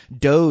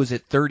does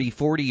at 30,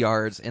 40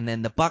 yards, and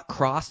then the buck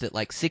crossed at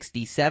like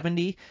 60,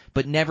 70,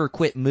 but never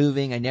quit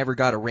moving. I never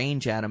got a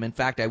range at him. In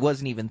fact, I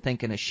wasn't even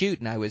thinking of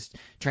shooting. I was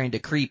trying to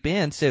creep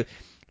in. So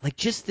like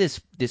just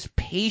this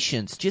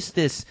patience, just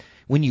this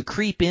when you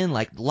creep in,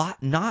 like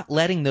not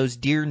letting those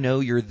deer know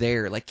you're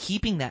there, like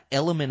keeping that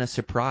element of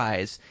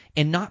surprise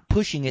and not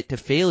pushing it to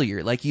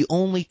failure. Like you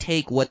only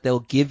take what they'll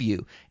give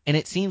you. And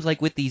it seems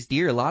like with these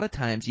deer, a lot of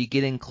times you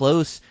get in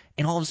close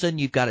and all of a sudden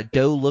you've got a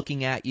doe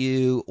looking at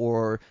you,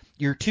 or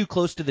you're too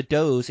close to the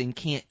does and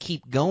can't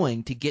keep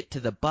going to get to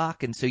the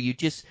buck. And so you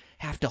just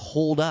have to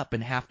hold up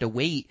and have to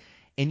wait.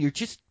 And you're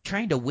just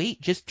trying to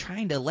wait, just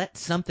trying to let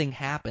something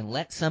happen,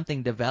 let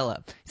something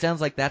develop. Sounds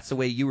like that's the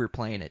way you were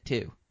playing it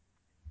too.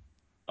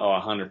 Oh,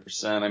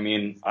 100%. I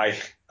mean,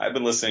 I've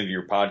been listening to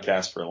your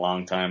podcast for a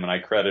long time, and I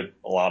credit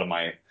a lot of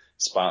my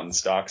spot and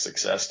stock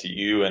success to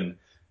you. And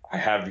I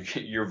have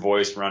your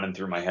voice running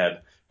through my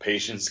head.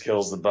 Patience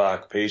kills the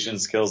buck.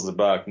 Patience kills the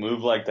buck.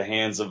 Move like the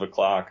hands of a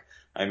clock.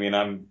 I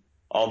mean,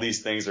 all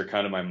these things are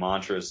kind of my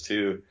mantras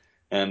too.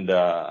 And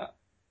I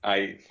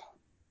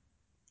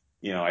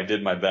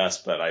did my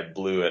best, but I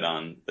blew it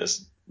on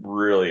this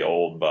really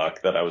old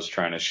buck that I was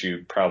trying to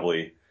shoot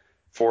probably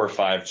 4 or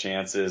 5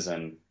 chances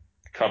and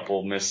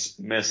couple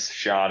miss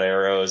shot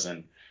arrows,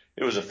 and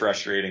it was a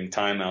frustrating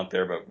time out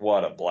there, but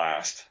what a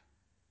blast.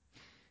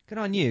 Good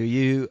on you.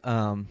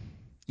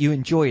 You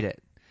enjoyed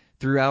it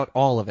throughout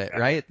all of it,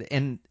 right?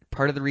 And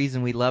part of the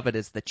reason we love it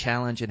is the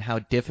challenge and how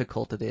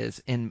difficult it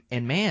is. And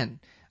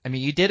man, I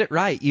mean, you did it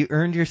right. You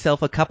earned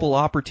yourself a couple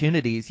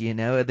opportunities,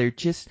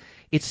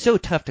 it's so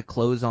tough to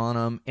close on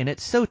them, and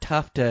it's so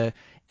tough to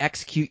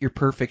execute your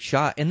perfect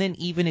shot. And then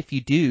even if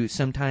you do,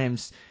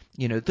 sometimes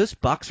those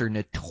bucks are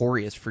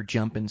notorious for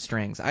jumping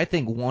strings. I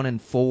think 1 in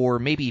 4,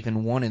 maybe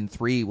even 1 in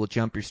 3 will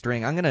jump your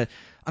string. I'm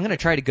gonna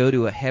try to go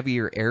to a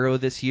heavier arrow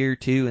this year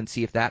too, and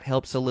see if that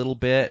helps a little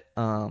bit,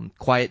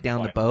 quiet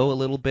down the bow a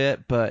little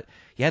bit. But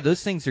yeah,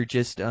 those things are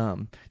just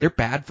they're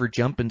bad for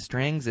jumping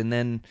strings. And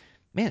then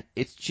man,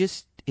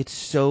 it's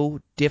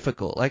so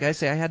difficult. Like I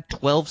say, I had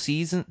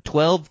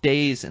 12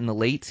 days in the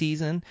late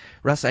season.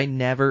 Russ, I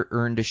never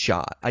earned a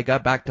shot. I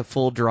got back to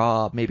full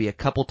draw maybe a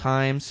couple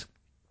times.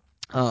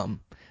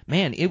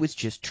 Man, it was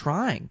just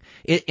trying.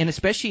 And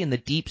especially in the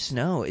deep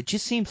snow, it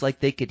just seems like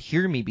they could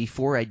hear me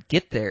before I'd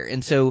get there.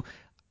 And so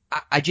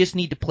I just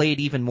need to play it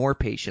even more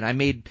patient. I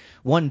made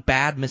one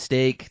bad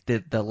mistake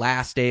the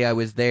last day I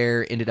was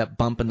there, ended up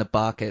bumping the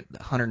buck at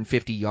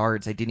 150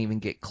 yards. I didn't even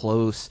get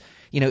close.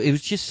 It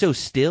was just so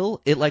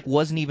still. It like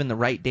wasn't even the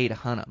right day to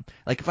hunt him.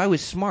 Like if I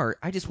was smart,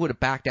 I just would have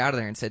backed out of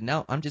there and said,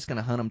 no, I'm just going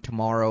to hunt him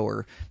tomorrow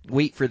or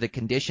wait for the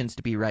conditions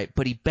to be right.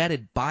 But he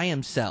bedded by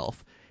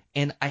himself.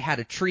 And I had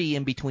a tree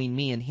in between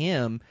me and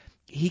him.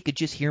 He could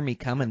just hear me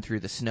coming through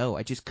the snow.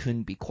 I just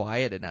couldn't be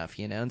quiet enough,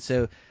 And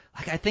so,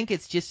 like, I think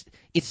it's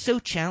so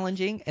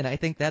challenging. And I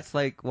think that's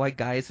like why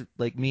guys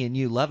like me and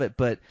you love it.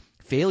 But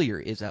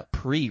failure is a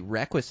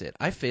prerequisite.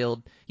 I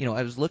failed,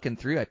 I was looking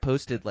through, I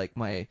posted like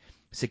my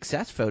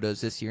success photos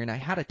this year and I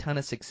had a ton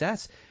of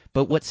success.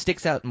 But what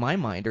sticks out in my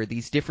mind are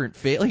these different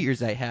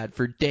failures I had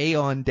for day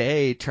on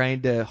day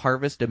trying to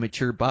harvest a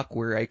mature buck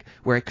where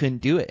I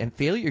couldn't do it. And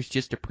failure is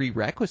just a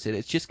prerequisite.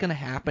 It's just going to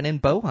happen in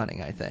bow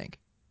hunting, I think.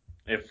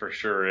 It for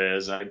sure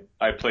is.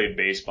 I played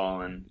baseball,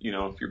 and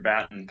if you're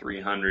batting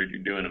 300, you're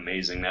doing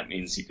amazing. That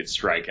means you could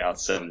strike out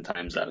 7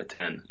 times out of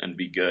 10 and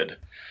be good.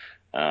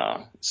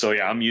 So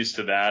yeah, I'm used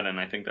to that, and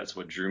I think that's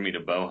what drew me to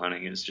bow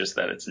hunting is just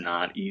that it's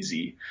not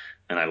easy,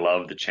 and I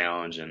love the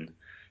challenge. And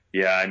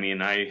yeah, I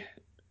mean,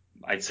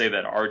 I'd say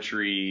that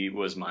archery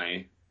was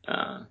my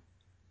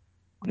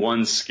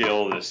one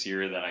skill this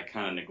year that I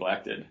kind of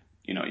neglected.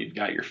 You've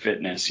got your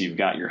fitness, you've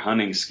got your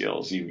hunting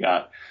skills, you've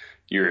got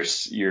your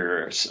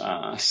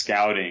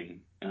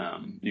scouting,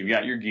 you've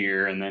got your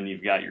gear, and then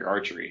you've got your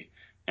archery.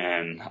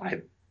 And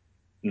I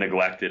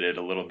neglected it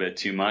a little bit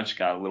too much,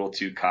 got a little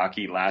too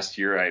cocky. Last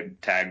year I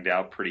tagged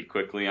out pretty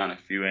quickly on a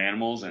few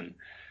animals and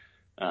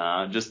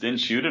just didn't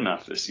shoot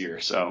enough this year.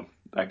 So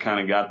that kind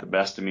of got the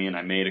best of me, and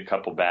I made a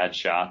couple bad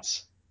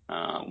shots.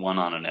 One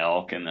on an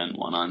elk and then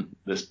one on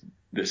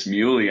this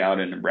muley out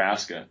in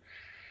Nebraska.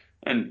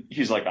 And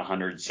he's like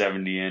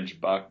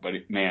 170-inch buck,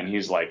 but man,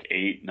 he's like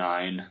 8,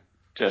 9,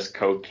 just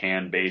Coke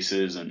can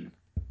bases, and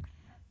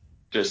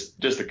just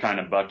the kind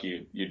of buck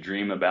you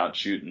dream about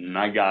shooting. And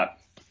I got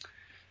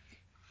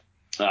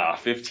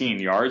 15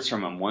 yards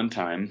from him one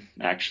time,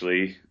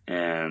 actually,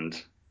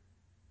 and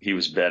he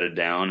was bedded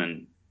down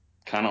and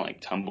kind of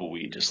like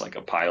tumbleweed, just like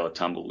a pile of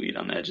tumbleweed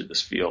on the edge of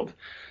this field.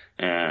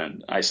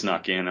 And I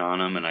snuck in on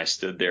him, and I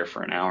stood there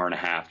for an hour and a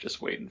half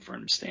just waiting for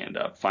him to stand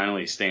up.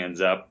 Finally, he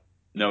stands up,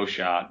 no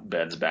shot,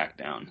 beds back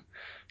down.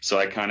 So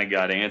I kind of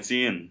got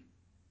antsy and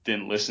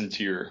didn't listen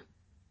to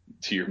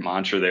your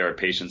mantra there,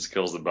 patience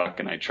kills the buck,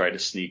 and I tried to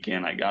sneak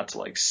in. I got to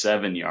like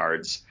 7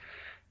 yards,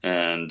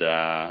 and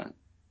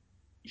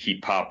he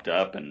popped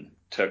up and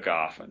took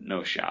off, and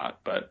no shot.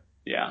 But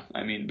yeah,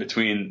 I mean,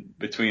 between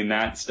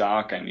that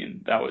stock, I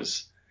mean, that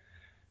was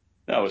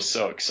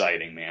so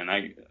exciting, man.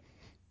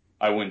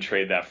 I wouldn't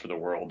trade that for the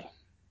world.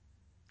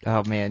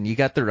 Oh man, you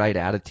got the right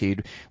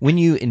attitude. When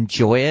you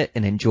enjoy it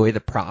and enjoy the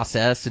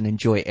process and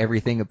enjoy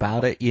everything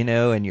about it, you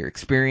know, and your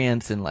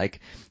experience, and like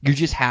you're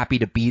just happy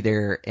to be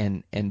there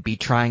and be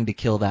trying to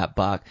kill that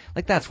buck.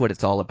 Like that's what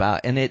it's all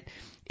about. And it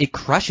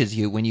crushes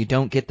you when you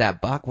don't get that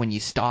buck, when you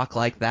stalk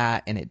like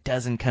that and it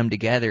doesn't come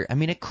together. I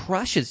mean, it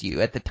crushes you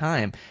at the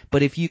time.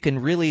 But if you can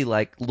really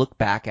like look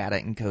back at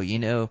it and go, you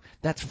know,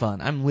 that's fun.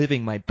 I'm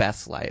living my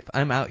best life.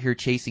 I'm out here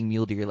chasing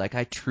mule deer. Like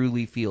I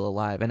truly feel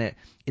alive. And it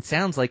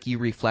sounds like you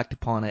reflect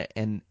upon it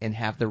and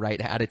have the right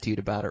attitude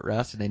about it,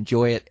 Russ, and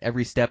enjoy it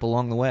every step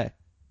along the way.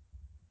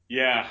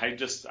 Yeah,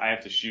 I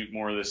have to shoot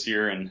more this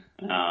year, and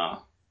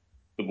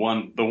the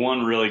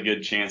one really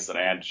good chance that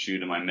I had to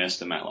shoot him, I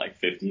missed him at like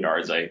 50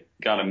 yards. I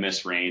got a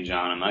miss range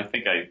on him. I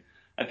think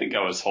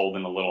I was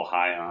holding a little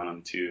high on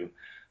him too.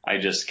 I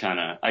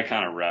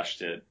kind of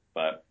rushed it,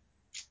 but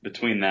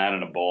between that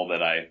and a bull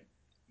that I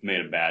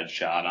made a bad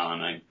shot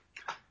on,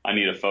 I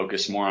need to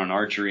focus more on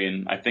archery.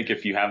 And I think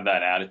if you have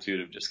that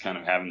attitude of just kind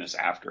of having this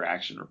after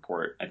action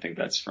report, I think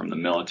that's from the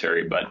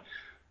military, but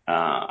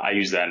I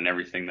use that in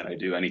everything that I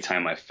do.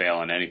 Anytime I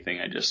fail in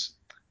anything, I just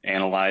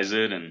analyze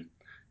it and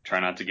try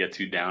not to get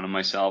too down on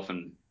myself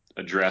and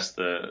address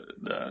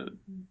the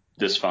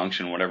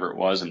dysfunction, whatever it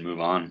was, and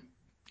move on.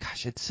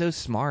 Gosh, it's so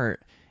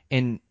smart.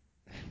 And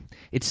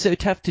it's so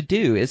tough to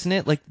do, isn't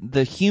it? Like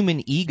the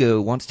human ego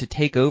wants to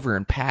take over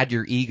and pad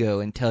your ego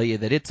and tell you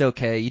that it's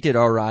okay, you did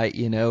all right,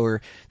 you know,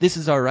 or this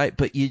is all right.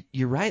 But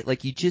you're right.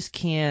 Like you just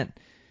can't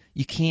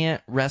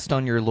rest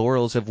on your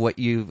laurels of what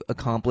you've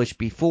accomplished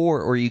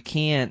before, or you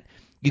can't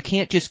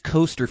just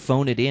coast or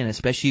phone it in,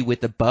 especially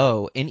with a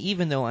bow. And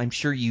even though I'm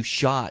sure you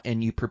shot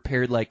and you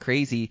prepared like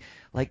crazy,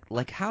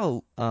 like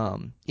how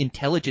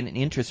intelligent and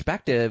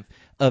introspective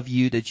of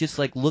you to just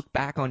like look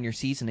back on your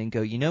season and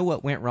go, you know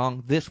what went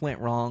wrong? This went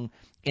wrong,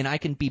 and I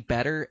can be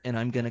better, and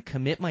I'm going to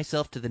commit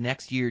myself to the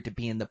next year to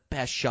being the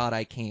best shot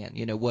I can.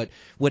 You know,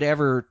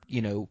 whatever,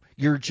 you know,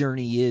 your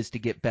journey is to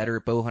get better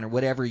at bow hunter,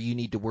 whatever you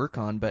need to work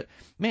on. But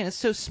man, it's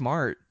so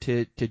smart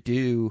to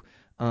do.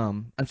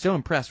 I'm so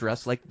impressed,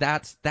 Russ. Like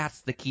that's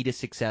the key to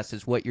success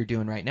is what you're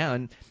doing right now,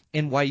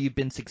 and why you've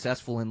been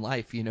successful in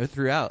life, you know,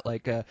 throughout.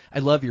 Like I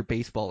love your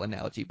baseball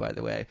analogy, by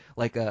the way.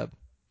 Like a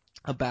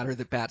batter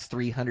that bats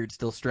 300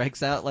 still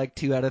strikes out like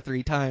 2 out of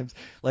 3 times.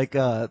 Like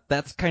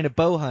that's kind of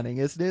bow hunting,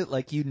 isn't it?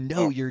 Like you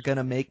know you're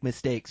gonna make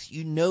mistakes,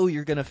 you know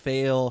you're gonna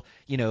fail,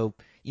 you know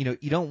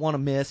you don't want to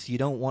miss, you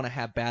don't want to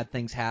have bad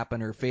things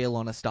happen or fail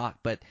on a stock,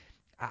 but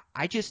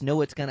I just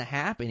know it's going to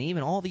happen.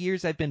 Even all the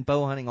years I've been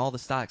bow hunting all the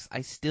stocks,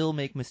 I still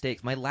make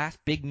mistakes. My last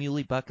big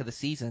muley buck of the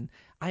season,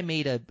 I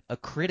made a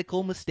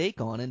critical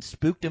mistake on and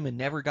spooked him and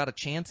never got a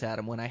chance at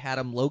him when I had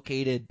him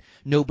located,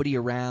 nobody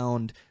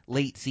around,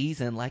 late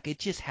season. Like, it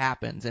just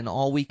happens, and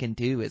all we can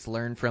do is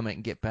learn from it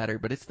and get better.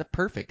 But it's the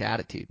perfect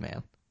attitude,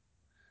 man.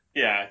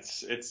 Yeah,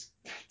 it's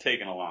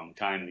taken a long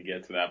time to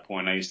get to that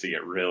point. I used to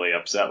get really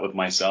upset with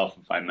myself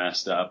if I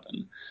messed up,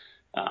 and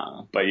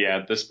but yeah,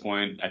 at this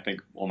point, I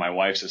think, well, my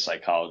wife's a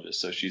psychologist,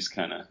 so she's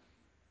kind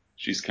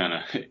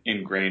of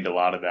ingrained a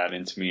lot of that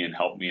into me and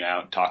helped me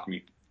out, talked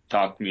me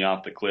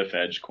off the cliff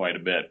edge quite a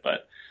bit.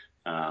 But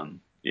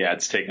yeah,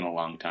 it's taken a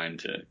long time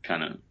to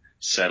kind of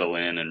settle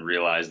in and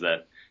realize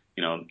that,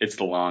 you know, it's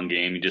the long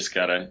game. You just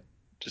gotta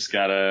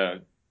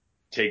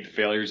take the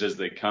failures as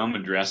they come,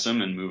 address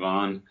them, and move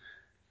on.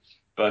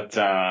 But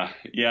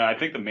yeah, I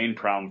think the main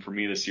problem for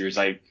me this year is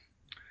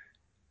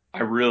I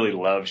really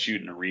love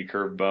shooting a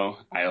recurve bow.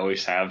 I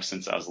always have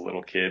since I was a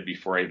little kid.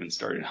 Before I even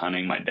started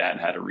hunting, my dad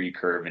had a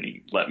recurve and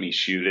he let me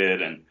shoot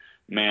it. And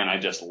man, I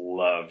just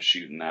love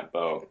shooting that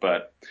bow.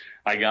 But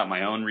I got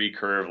my own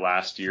recurve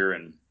last year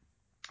and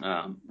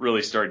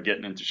really started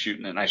getting into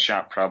shooting it. And I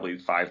shot probably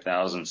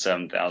 5,000,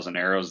 7,000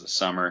 arrows this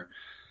summer,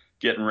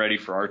 getting ready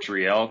for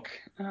archery elk.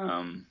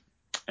 And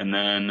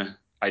then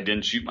I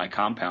didn't shoot my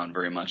compound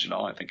very much at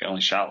all. I think I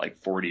only shot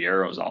like 40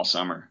 arrows all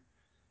summer.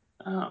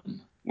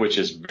 Which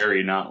is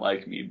very not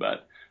like me,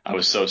 but I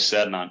was so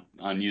set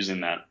on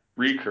using that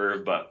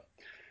recurve. But,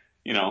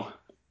 you know,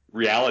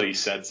 reality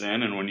sets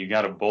in, and when you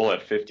got a bull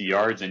at 50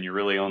 yards and you're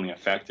really only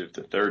effective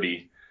to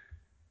 30,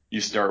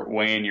 you start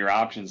weighing your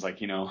options, like,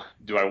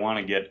 do I want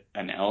to get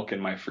an elk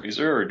in my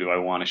freezer or do I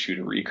want to shoot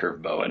a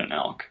recurve bow at an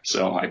elk?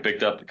 So I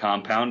picked up the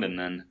compound and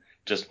then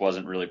just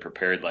wasn't really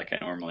prepared like I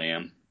normally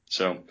am.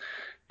 So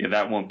yeah,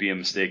 that won't be a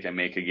mistake I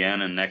make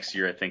again. And next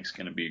year I think is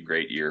going to be a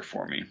great year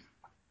for me.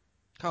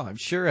 Oh, I'm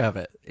sure of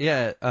it.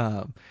 Yeah.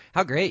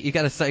 How great. You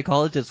got a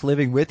psychologist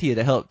living with you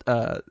to help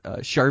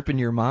sharpen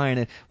your mind.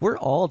 And we're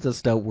all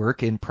just a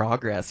work in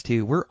progress,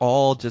 too. We're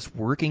all just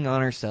working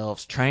on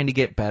ourselves, trying to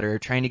get better,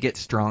 trying to get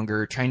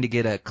stronger, trying to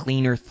get a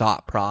cleaner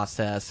thought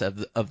process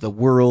of the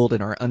world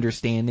and our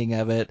understanding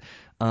of it.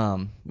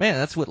 Man,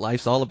 that's what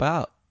life's all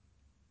about.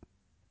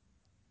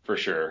 For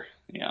sure.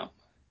 Yeah.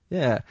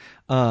 Yeah.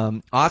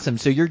 Awesome.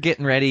 So you're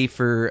getting ready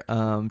for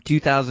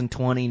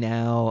 2020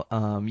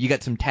 now. You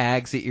got some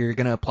tags that you're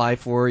going to apply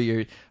for.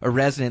 You're a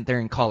resident there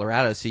in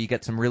Colorado, so you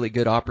got some really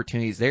good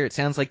opportunities there. It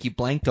sounds like you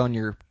blanked on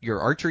your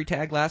archery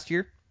tag last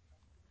year.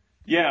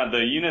 Yeah,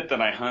 the unit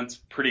that I hunt's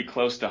pretty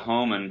close to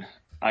home, and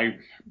I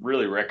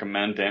really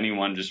recommend to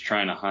anyone just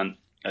trying to hunt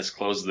as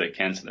close as they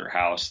can to their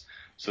house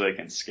so they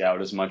can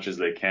scout as much as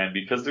they can,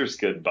 because there's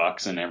good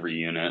bucks in every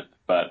unit.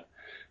 But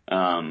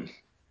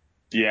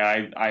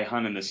yeah, I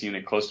hunt in this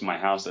unit close to my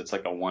house. That's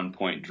like a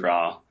 1-point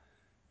draw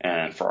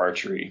and for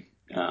archery.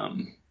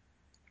 And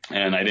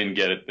I didn't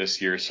get it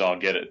this year, so I'll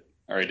get it,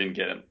 or I didn't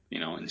get it,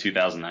 in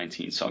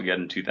 2019, so I'll get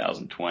it in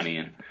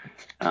 2020.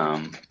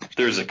 And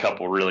there's a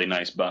couple really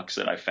nice bucks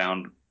that I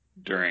found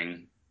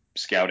during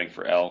scouting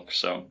for elk,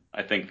 so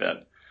I think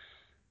that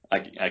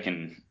I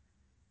can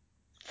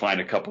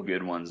find a couple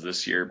good ones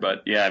this year.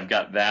 But yeah, I've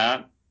got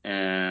that,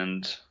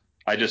 and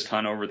I just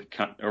hunt over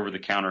the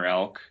counter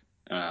elk.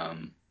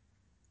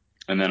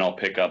 And then I'll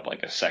pick up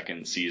like a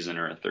second season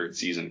or a third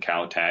season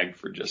cow tag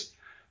for just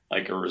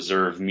like a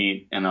reserve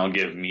meat, and I'll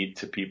give meat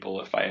to people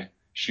if I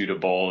shoot a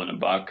bull and a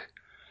buck.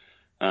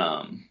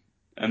 And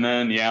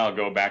then, yeah, I'll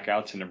go back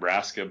out to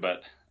Nebraska,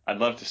 but I'd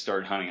love to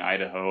start hunting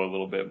Idaho a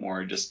little bit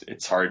more. Just,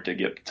 it's hard to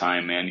get the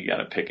time, man. You got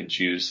to pick and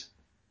choose.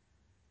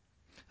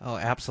 Oh,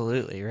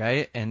 absolutely,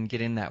 right? And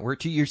get in that work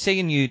too. You're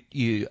saying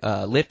you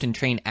lift and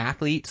train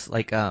athletes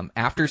like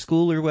after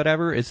school or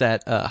whatever? Is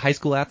that high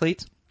school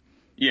athletes?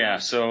 Yeah,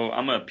 so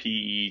I'm a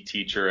PE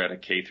teacher at a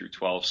K through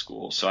 12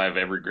 school, so I have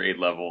every grade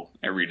level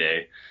every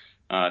day.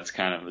 It's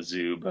kind of a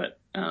zoo, but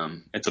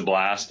it's a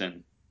blast.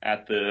 And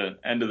at the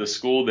end of the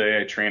school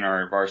day, I train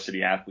our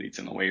varsity athletes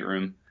in the weight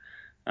room.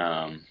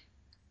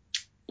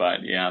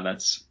 But yeah,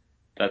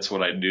 that's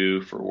what I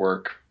do for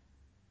work.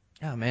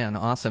 Oh man,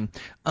 awesome.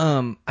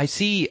 I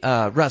see,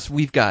 Russ,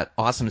 we've got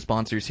awesome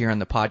sponsors here on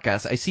the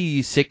podcast. I see you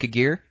use Sitka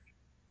gear.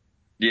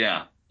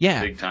 Yeah,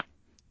 Yeah, big time.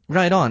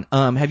 right on.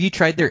 Have you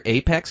tried their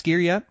Apex gear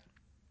yet?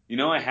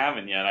 I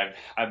haven't yet.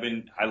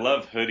 I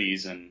love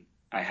hoodies, and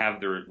I have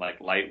their like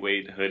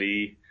lightweight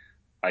hoodie.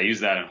 I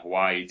use that in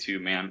Hawaii too,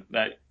 man.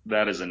 That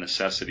is a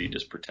necessity,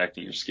 just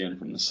protecting your skin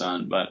from the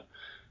sun. But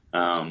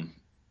I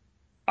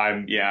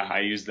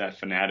use that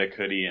Fanatic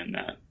hoodie and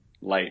that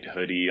light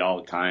hoodie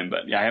all the time.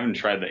 But yeah, I haven't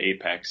tried the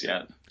Apex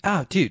yet.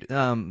 Oh, dude,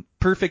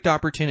 perfect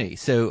opportunity.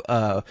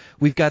 So,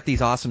 we've got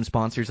these awesome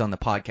sponsors on the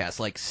podcast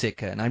like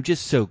Sitka, and I'm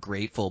just so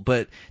grateful.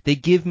 But they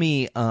give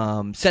me,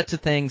 sets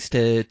of things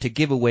to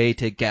give away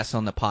to guests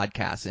on the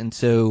podcast. And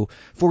so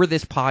for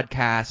this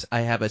podcast,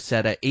 I have a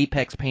set of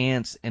Apex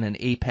pants and an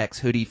Apex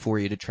hoodie for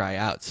you to try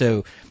out.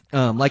 So,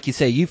 like you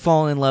say, you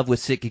fall in love with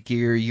Sitka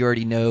gear. You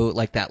already know,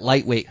 like that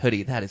lightweight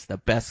hoodie, that is the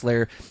best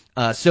layer.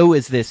 So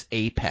is this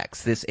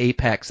Apex. This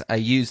Apex, I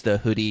use the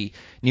hoodie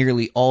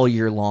nearly all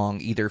year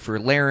long, either for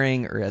layering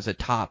or as a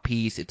top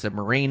piece. It's a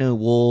merino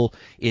wool.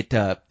 It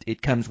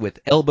comes with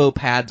elbow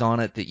pads on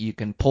it that you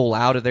can pull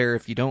out of there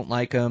if you don't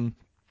like them.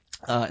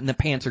 And the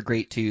pants are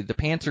great too. The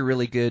pants are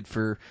really good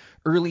for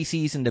early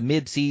season to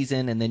mid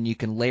season, and then you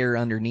can layer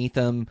underneath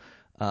them.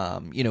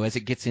 As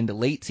it gets into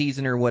late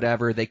season or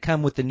whatever, they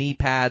come with the knee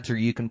pads, or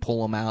you can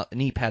pull them out. The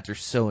knee pads are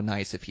so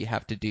nice if you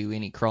have to do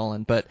any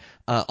crawling. But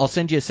I'll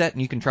send you a set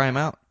and you can try them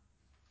out.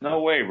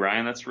 No way,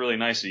 Brian. That's really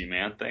nice of you,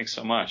 man. Thanks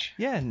so much.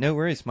 Yeah, no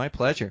worries. My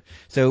pleasure.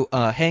 So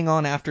hang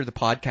on after the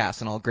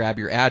podcast, and I'll grab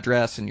your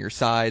address and your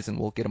size, and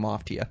we'll get them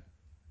off to you.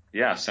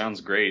 Yeah,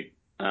 sounds great.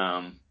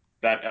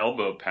 That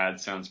elbow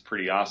pad sounds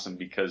pretty awesome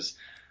because,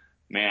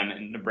 man,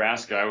 in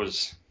Nebraska, I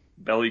was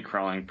belly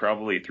crawling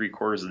probably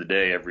 3/4 of the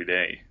day every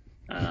day.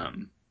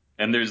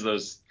 And there's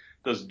those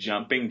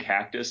jumping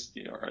cactus.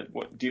 Do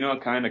you know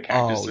what kind of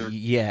cactus? Oh,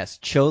 yes.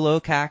 Cholo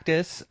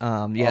cactus.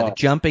 The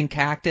jumping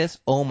cactus.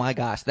 Oh my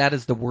gosh, that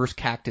is the worst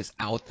cactus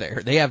out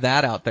there. They have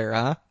that out there,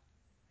 huh?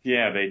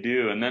 Yeah, they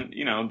do. And then,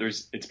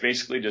 it's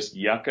basically just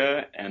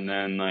yucca and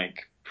then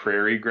like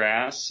prairie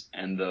grass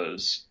and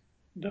those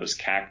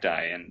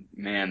cacti. And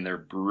man, they're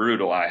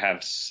brutal.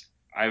 I've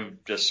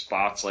just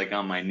spots like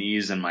on my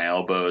knees and my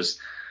elbows.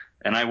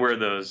 And I wear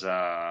those,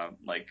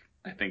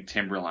 I think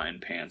Timberline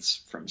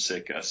pants from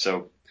Sitka.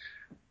 So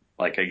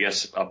like, I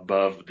guess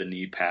above the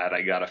knee pad,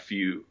 I got a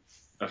few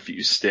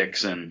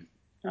sticks and,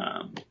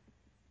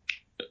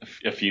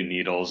 a few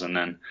needles, and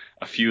then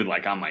a few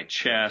like on my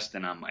chest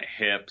and on my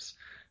hips.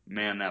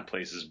 man, that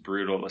place is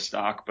brutal to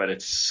stalk, but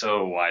it's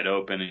so wide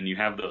open, and you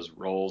have those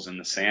rolls in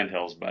the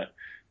sandhills. But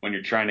when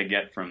you're trying to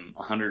get from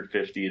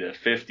 150 to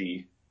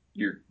 50,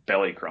 you're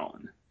belly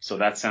crawling. So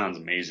that sounds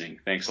amazing.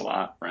 Thanks a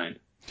lot, Ryan.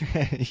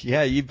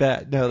 Yeah, you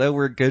bet. No, that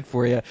worked good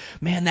for you.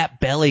 Man, that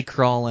belly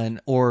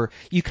crawling, or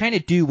you kind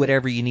of do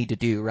whatever you need to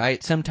do,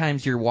 right?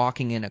 Sometimes you're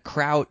walking in a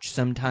crouch,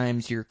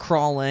 sometimes you're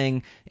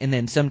crawling, and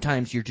then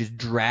sometimes you're just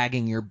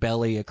dragging your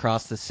belly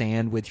across the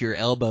sand with your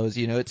elbows.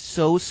 It's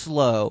so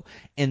slow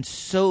and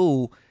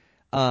so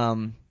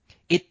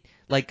it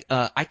like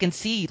I can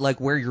see like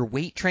where your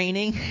weight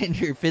training and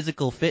your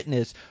physical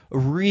fitness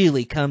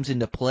really comes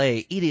into play.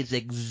 It is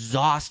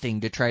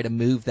exhausting to try to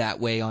move that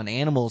way on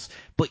animals,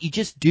 but you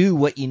just do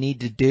what you need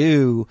to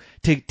do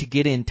to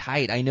get in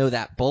tight. I know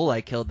that bull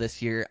I killed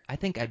this year, I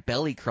think I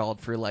belly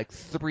crawled for like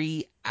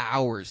 3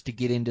 hours to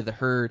get into the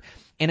herd.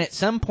 And at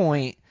some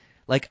point,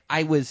 like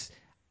I was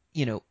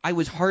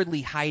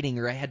hardly hiding,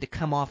 or I had to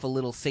come off a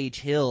little Sage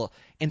Hill.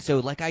 And so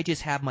like I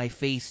just have my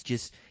face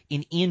just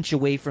an inch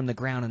away from the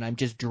ground, and I'm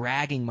just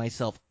dragging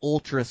myself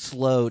ultra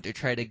slow to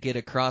try to get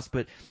across.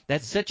 But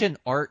that's such an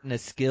art and a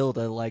skill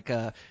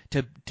to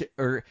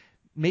or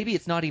maybe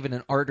it's not even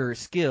an art or a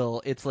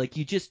skill. It's like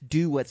you just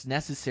do what's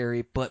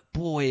necessary, but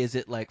boy, is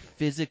it like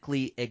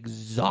physically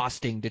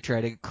exhausting to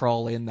try to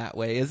crawl in that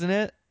way, isn't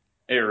it?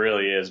 It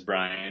really is,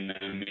 Brian.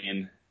 I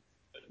mean,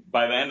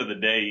 by the end of the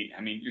day,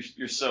 I mean,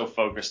 you're so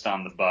focused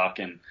on the buck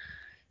and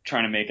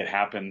trying to make it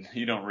happen,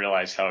 you don't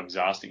realize how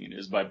exhausting it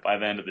is. But by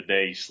the end of the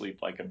day, you sleep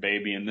like a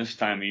baby. And this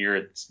time of year,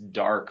 it's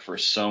dark for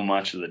so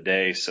much of the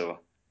day. So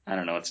I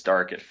don't know, it's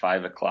dark at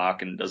 5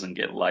 o'clock and doesn't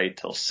get light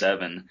till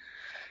 7.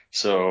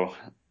 So,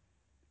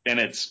 and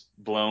it's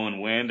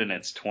blowing wind and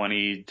it's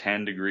 10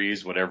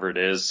 degrees, whatever it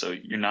is. So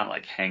you're not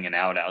like hanging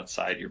out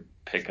outside your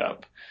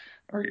pickup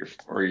or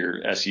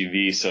your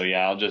SUV. So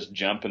yeah, I'll just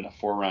jump in the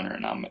 4Runner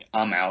and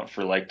I'm out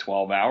for like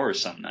 12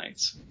 hours some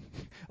nights.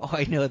 Oh,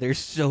 I know. There's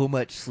so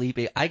much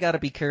sleeping. I got to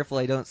be careful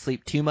I don't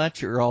sleep too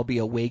much, or I'll be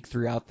awake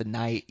throughout the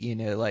night,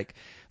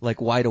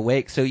 like wide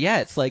awake. So yeah,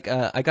 it's like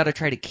I got to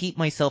try to keep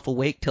myself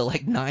awake till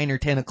like 9 or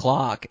 10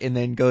 o'clock and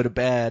then go to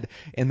bed.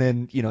 And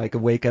then, I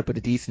can wake up at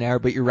a decent hour.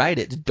 But you're right.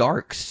 It's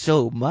dark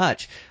so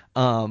much.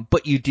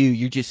 But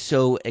you're just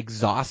so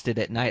exhausted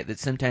at night that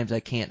sometimes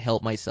I can't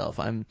help myself.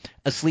 I'm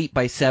asleep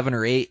by 7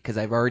 or 8 because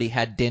I've already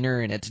had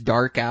dinner and it's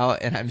dark out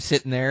and I'm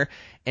sitting there.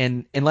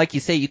 And like you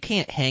say, you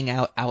can't hang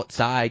out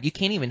outside. You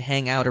can't even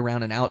hang out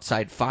around an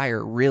outside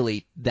fire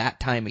really that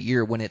time of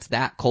year when it's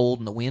that cold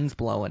and the wind's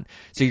blowing.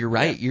 So you're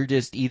right. Yeah. You're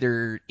just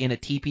either in a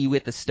teepee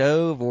with a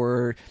stove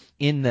or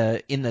in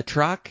the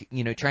truck,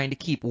 trying to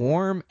keep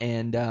warm.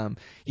 And,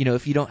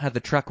 if you don't have the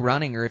truck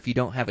running or if you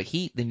don't have a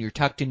heat, then you're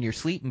tucked in your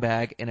sleeping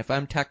bag. And if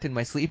I'm tucked in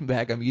my sleeping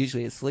bag, I'm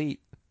usually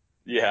asleep.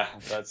 Yeah,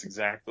 that's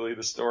exactly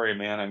the story,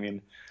 man. I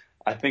mean,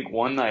 I think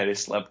one night I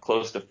slept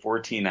close to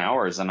 14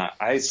 hours, and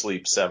I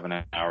sleep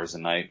 7 hours a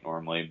night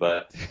normally,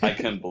 but I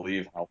couldn't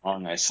believe how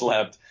long I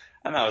slept,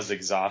 and I was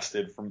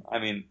exhausted I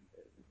mean,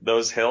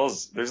 those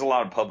hills, there's a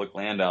lot of public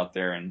land out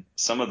there, and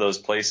some of those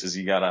places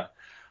you gotta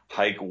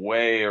hike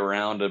way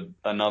around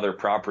another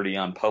property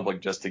on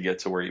public just to get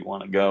to where you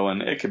want to go,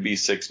 and it could be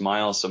 6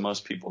 miles, so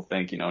most people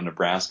think,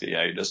 Nebraska,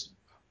 yeah, you just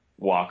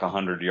walk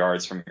 100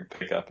 yards from your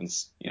pickup and,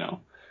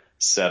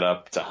 set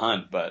up to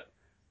hunt, but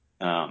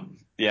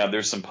yeah,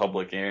 there's some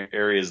public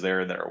areas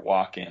there that are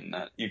walk-in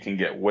that you can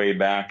get way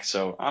back.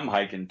 So I'm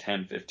hiking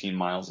 10, 15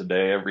 miles a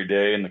day every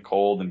day in the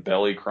cold and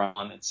belly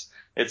crawling.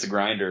 It's a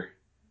grinder.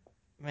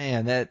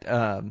 Man, that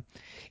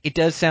it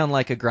does sound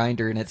like a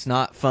grinder, and it's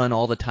not fun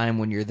all the time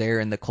when you're there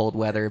in the cold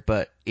weather,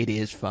 but it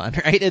is fun,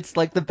 right? It's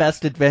like the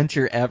best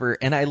adventure ever,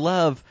 and I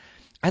love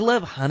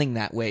hunting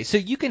that way. So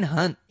you can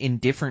hunt in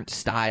different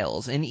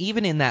styles, and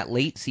even in that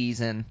late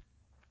season,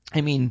 I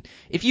mean,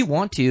 if you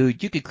want to,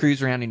 you could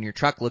cruise around in your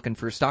truck looking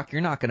for stock.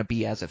 You're not going to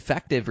be as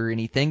effective or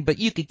anything, but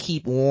you could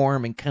keep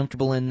warm and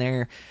comfortable in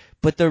there.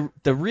 But the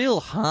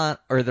real hunt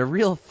or the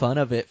real fun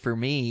of it for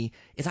me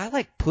is I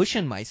like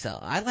pushing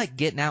myself. I like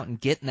getting out and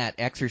getting that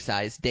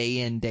exercise day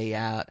in, day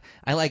out.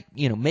 I like,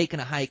 making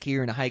a hike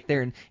here and a hike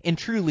there. And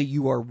truly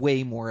you are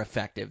way more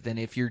effective than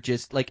if you're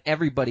just like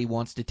everybody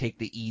wants to take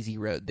the easy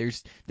road.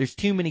 There's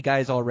too many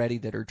guys already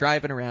that are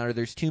driving around, or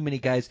there's too many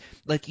guys.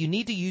 Like you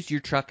need to use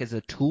your truck as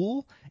a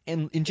tool.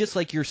 And just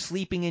like you're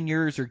sleeping in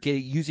yours or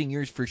using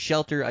yours for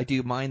shelter, I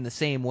do mine the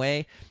same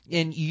way.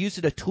 And you use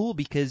it a tool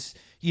because,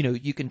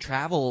 you can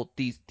travel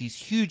these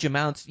huge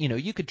amounts.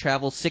 You could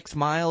travel 6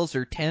 miles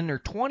or 10 or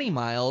 20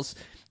 miles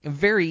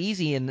very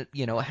easy in,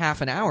 a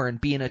half an hour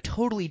and be in a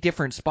totally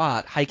different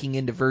spot hiking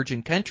into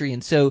virgin country.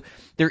 And so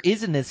there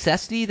is a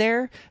necessity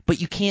there, but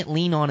you can't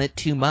lean on it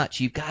too much.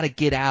 You've got to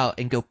get out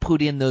and go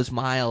put in those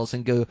miles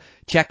and go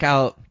check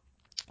out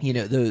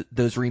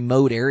those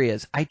remote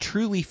areas. I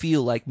truly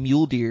feel like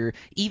mule deer,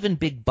 even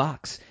big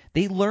bucks,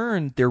 they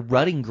learn their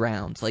rutting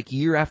grounds like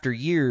year after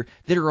year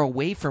that are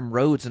away from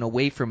roads and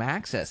away from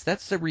access.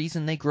 That's the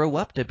reason they grow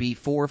up to be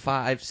 4,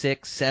 5,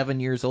 6, 7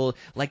 years old,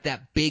 like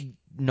that big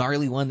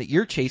gnarly one that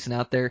you're chasing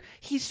out there,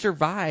 he's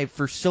survived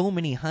for so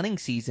many hunting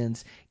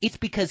seasons. It's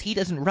because he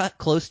doesn't rut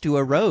close to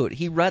a road.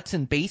 He ruts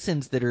in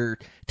basins that are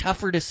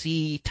tougher to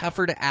see,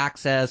 tougher to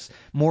access,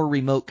 more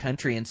remote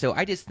country. And so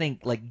I just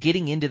think like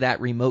getting into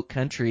that remote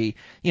country,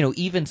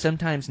 even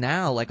sometimes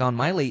now, like on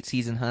my late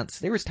season hunts,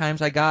 there was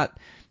times I got,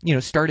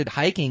 started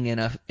hiking in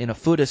a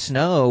foot of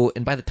snow,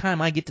 and by the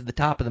time I get to the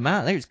top of the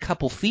mountain, there's a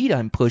couple feet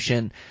I'm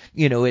pushing.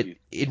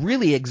 It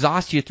really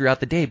exhausts you throughout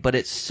the day, but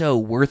it's so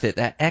worth it.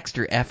 That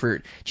extra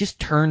effort just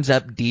turns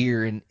up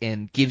deer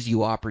and gives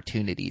you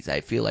opportunities,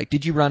 I feel like.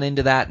 Did you run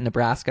into that in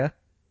Nebraska?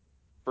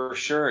 For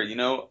sure.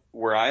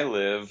 Where I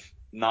live,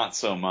 not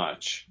so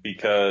much,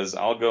 because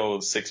I'll go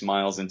 6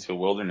 miles into a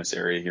wilderness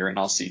area here and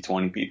I'll see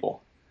 20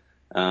 people.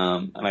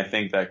 And I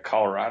think that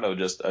Colorado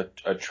just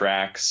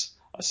attracts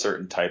a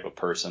certain type of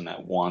person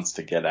that wants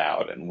to get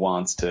out and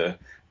wants to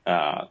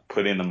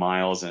put in the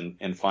miles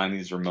and find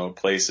these remote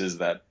places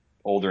that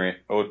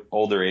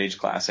older age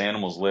class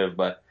animals live.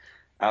 But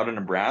out in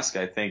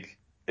Nebraska, I think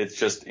it's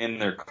just in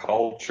their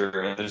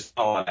culture. There's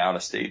not a lot of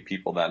out-of-state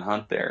people that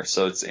hunt there,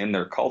 so it's in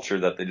their culture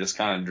that they just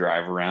kind of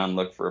drive around,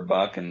 look for a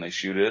buck, and they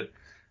shoot it.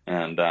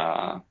 And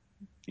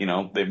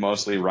they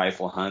mostly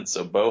rifle hunt,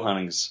 so bow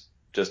hunting's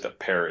just a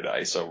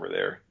paradise over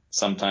there.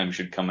 Sometime you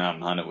should come out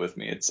and hunt it with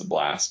me. It's a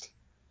blast.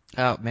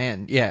 Oh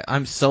man, yeah,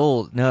 I'm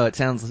sold. No, it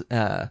sounds,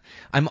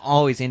 I'm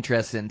always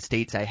interested in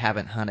states I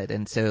haven't hunted.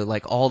 And so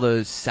like all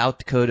those South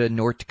Dakota,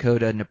 North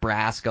Dakota,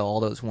 Nebraska,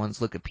 all those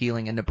ones look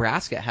appealing. And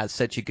Nebraska has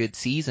such a good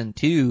season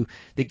too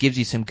that gives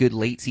you some good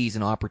late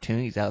season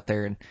opportunities out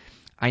there. And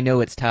I know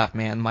it's tough,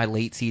 man. My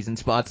late season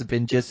spots have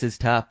been just as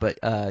tough, but,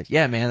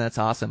 yeah, man, that's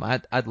awesome.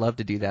 I'd love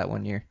to do that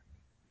one year.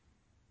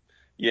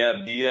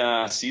 Yeah,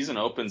 the season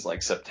opens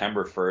like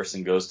September 1st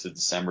and goes to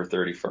December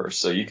 31st.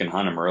 So you can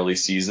hunt them early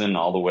season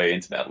all the way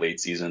into that late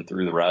season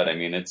through the rut. I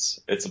mean,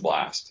 it's a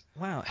blast.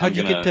 Wow. How'd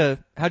you get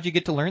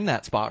to learn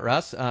that spot,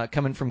 Russ,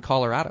 coming from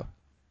Colorado?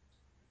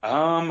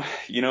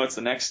 It's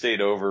the next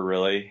state over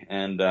really.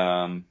 And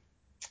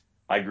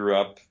I grew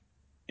up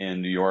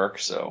in New York,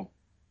 so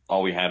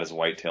all we had is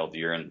white-tailed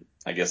deer, and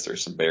I guess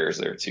there's some bears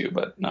there too,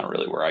 but not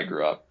really where I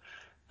grew up.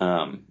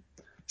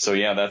 So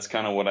yeah, that's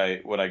kind of what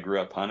I grew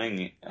up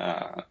hunting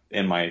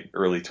in my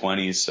early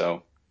 20s.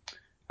 So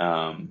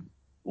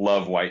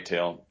love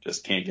whitetail,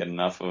 just can't get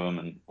enough of them.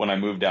 And when I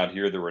moved out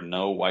here, there are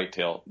no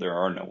whitetail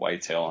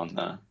on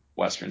the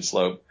western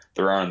slope.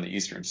 There are on the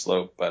eastern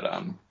slope, but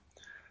I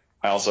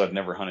also have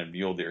never hunted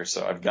mule deer,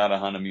 so I've got to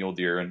hunt a mule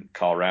deer in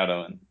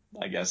Colorado, and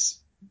I guess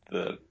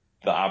the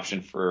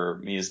option for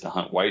me is to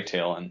hunt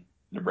whitetail in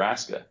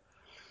Nebraska.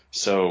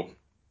 So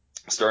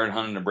I started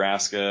hunting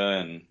Nebraska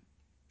and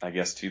I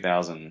guess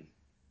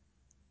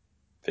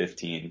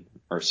 2015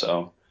 or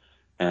so.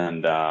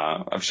 And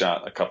I've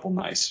shot a couple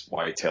nice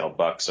whitetail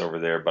bucks over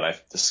there, but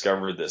I've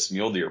discovered this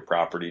mule deer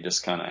property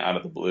just kind of out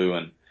of the blue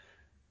and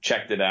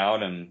checked it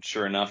out, and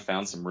sure enough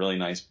found some really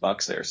nice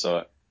bucks there. So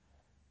it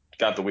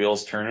got the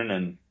wheels turning,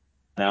 and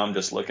now I'm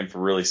just looking for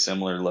really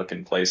similar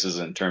looking places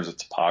in terms of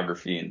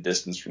topography and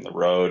distance from the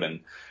road,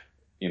 and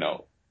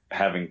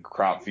having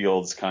crop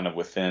fields kind of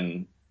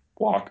within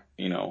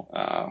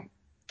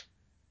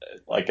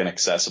like an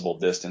accessible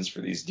distance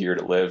for these deer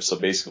to live. So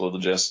basically they'll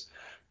just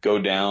go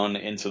down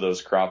into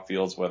those crop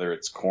fields, whether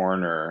it's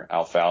corn or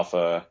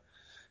alfalfa.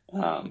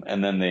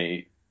 And then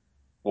they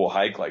will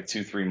hike like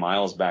 2-3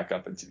 miles back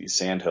up into these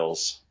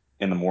sandhills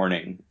in the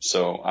morning.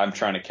 So I'm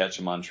trying to catch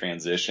them on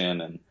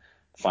transition and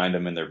find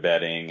them in their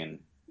bedding, and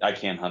I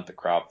can't hunt the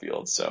crop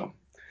fields. So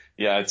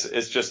yeah,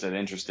 it's just an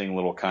interesting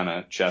little kind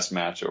of chess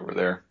match over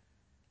there.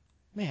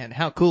 Man,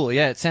 how cool.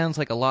 Yeah, it sounds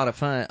like a lot of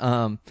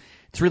fun.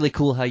 It's really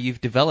cool how you've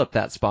developed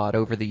that spot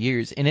over the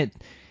years. And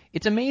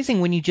it's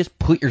amazing when you just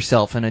put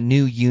yourself in a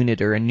new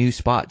unit or a new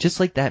spot, just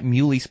like that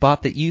muley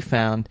spot that you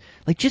found.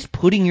 Like just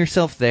putting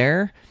yourself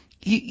there,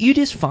 you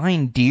just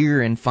find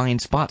deer and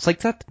find spots.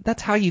 Like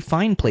that's how you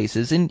find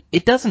places. And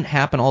it doesn't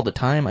happen all the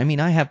time. I mean,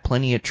 I have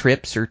plenty of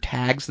trips or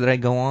tags that I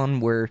go on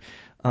where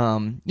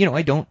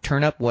I don't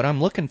turn up what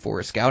I'm looking for,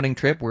 a scouting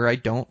trip where I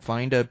don't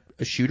find a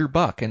shooter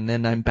buck, and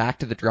then I'm back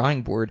to the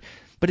drawing board.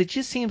 But it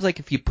just seems like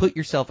if you put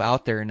yourself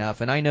out there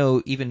enough, and I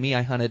know even me,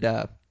 I hunted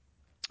a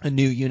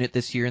new unit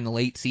this year in the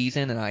late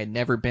season, and I had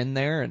never been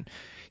there, and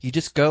you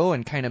just go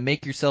and kind of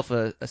make yourself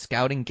a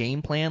scouting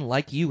game plan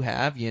like you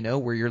have,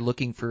 where you're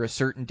looking for a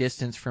certain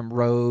distance from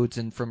roads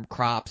and from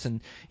crops,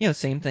 and,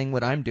 same thing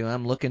what I'm doing.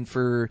 I'm looking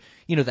for,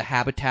 the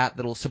habitat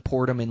that'll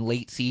support them in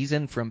late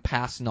season from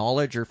past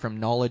knowledge or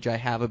from knowledge I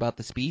have about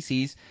the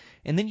species.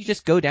 And then you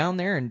just go down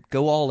there and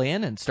go all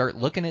in and start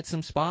looking at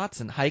some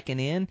spots and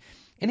hiking in.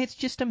 And it's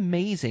just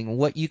amazing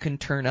what you can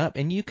turn up,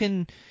 and you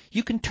can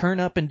turn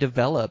up and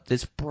develop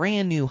this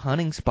brand new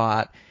hunting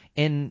spot.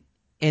 And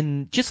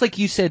just like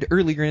you said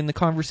earlier in the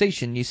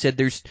conversation, you said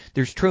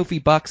there's trophy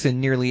bucks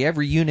in nearly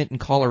every unit in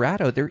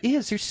Colorado.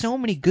 There's so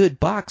many good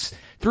bucks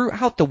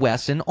throughout the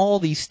West in all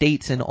these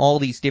states and all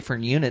these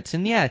different units.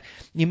 And yeah,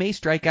 you may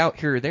strike out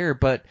here or there,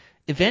 but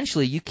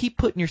eventually you keep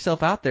putting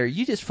yourself out there,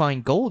 you just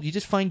find gold. You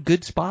just find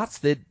good spots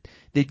that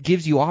that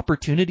gives you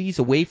opportunities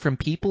away from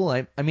people.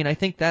 I mean, I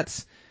think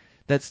that's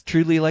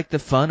truly like the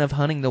fun of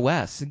hunting the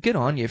West. Good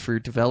on you for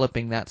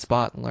developing that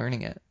spot and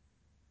learning it.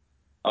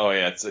 Oh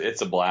yeah,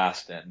 it's a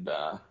blast, and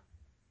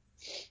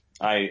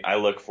I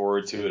look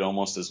forward to it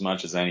almost as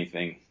much as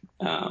anything.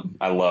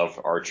 I love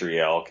archery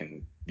elk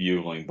and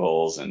bugling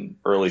bulls and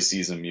early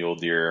season mule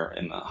deer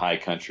in the high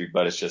country,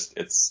 but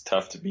it's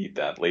tough to beat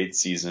that late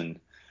season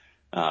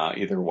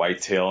either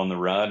whitetail in the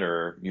rut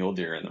or mule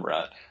deer in the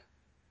rut.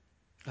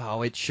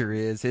 Oh, it sure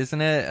is,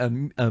 isn't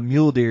it? A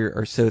mule deer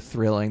are so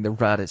thrilling. The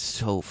rut is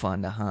so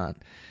fun to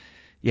hunt.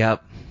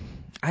 Yep.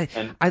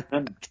 And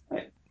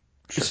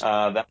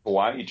that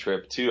Hawaii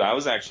trip too, I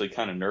was actually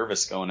kind of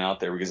nervous going out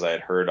there because I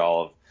had heard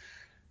all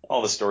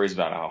the stories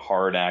about how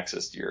hard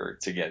access deer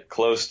to get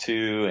close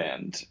to,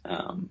 and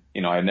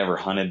I'd never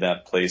hunted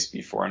that place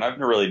before, and I've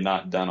really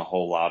not done a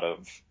whole lot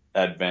of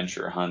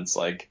adventure hunts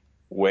like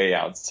way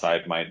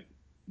outside my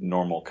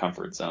normal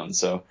comfort zone.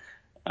 So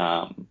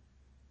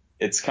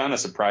it's kind of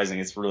surprising.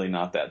 It's really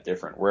not that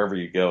different. Wherever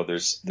you go,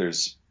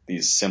 there's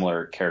these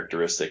similar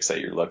characteristics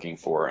that you're looking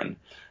for, and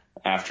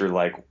after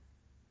like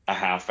a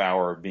half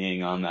hour of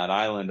being on that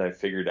island, I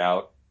figured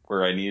out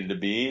where I needed to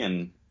be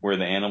and where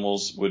the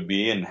animals would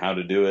be and how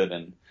to do it.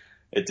 And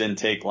it didn't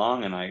take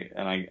long, and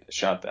I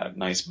shot that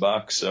nice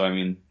buck. So, I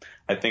mean,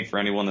 I think for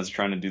anyone that's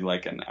trying to do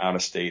like an out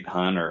of state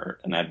hunt or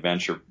an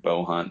adventure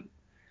bow hunt,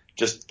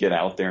 just get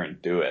out there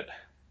and do it.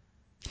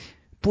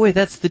 Boy,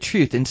 that's the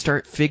truth, and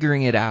start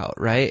figuring it out,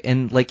 right?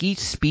 And like each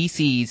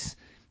species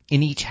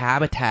in each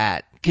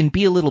habitat can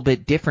be a little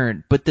bit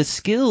different, but the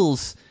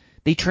skills,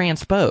 they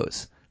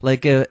transpose.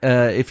 Like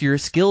if you're a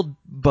skilled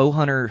bow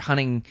hunter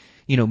hunting,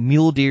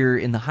 mule deer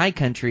in the high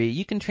country,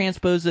 you can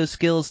transpose those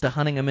skills to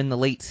hunting them in the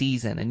late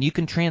season, and you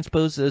can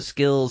transpose those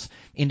skills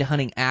into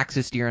hunting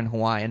axis deer in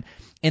Hawaii.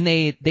 And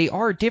they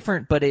are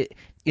different, but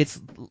it's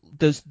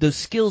those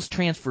skills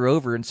transfer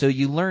over, and so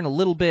you learn a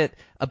little bit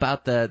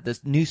about the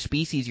new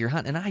species you're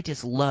hunting. And I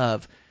just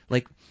love,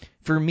 like,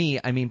 for me,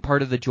 I mean,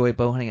 part of the joy of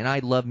bow hunting, and I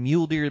love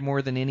mule deer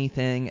more than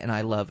anything, and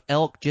I love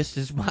elk just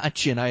as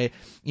much, and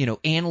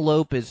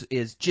antelope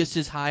is just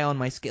as high on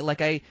my scale.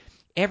 Like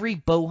every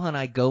bow hunt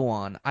I go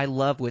on, I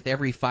love with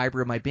every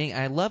fiber of my being.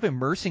 I love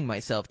immersing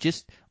myself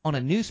just on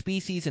a new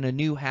species and a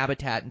new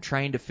habitat and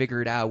trying to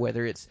figure it out,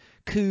 whether it's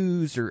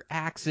coos or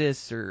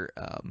axis or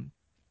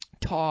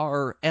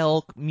tahr,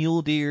 elk,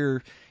 mule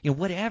deer,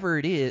 whatever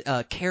it is,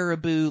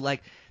 caribou.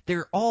 Like,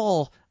 they're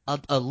all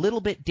a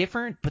little bit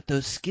different, but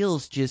those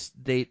skills just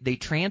they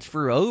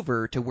transfer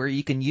over to where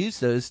you can use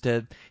those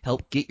to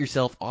help get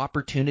yourself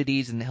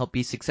opportunities and help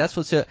be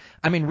successful. So,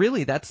 I mean,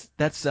 really, that's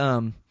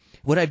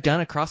what I've done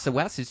across the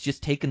West is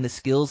just taken the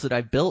skills that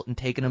I've built and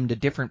taken them to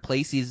different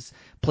places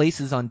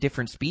on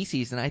different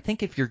species. And I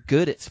think if you're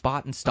good at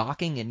spot and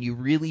stalking and you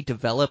really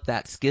develop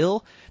that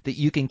skill, that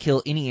you can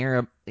kill any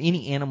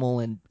animal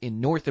in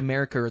North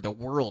America or the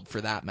world for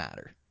that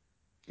matter.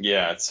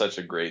 Yeah, it's such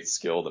a great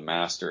skill to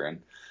master,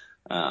 and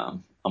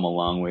I'm a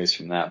long ways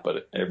from that,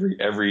 but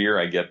every year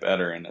I get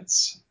better, and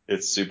it's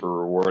super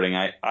rewarding.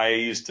 I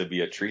used to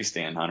be a tree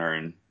stand hunter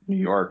in New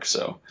York,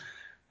 so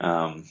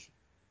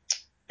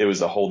it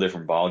was a whole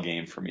different ball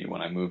game for me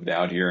when I moved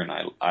out here, and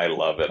I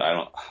love it.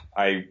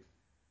 I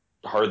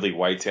hardly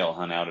whitetail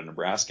hunt out in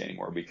Nebraska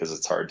anymore because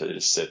it's hard to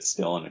just sit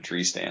still in a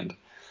tree stand,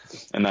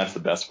 and that's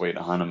the best way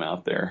to hunt them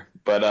out there.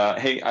 But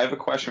hey, I have a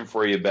question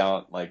for you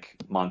about like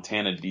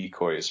Montana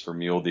decoys for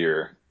mule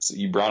deer. So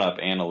you brought up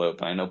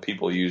antelope, and I know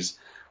people use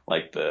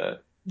like the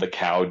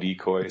cow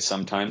decoy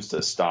sometimes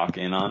to stalk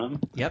in on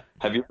them. Yep.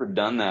 Have you ever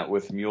done that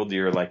with mule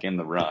deer, like in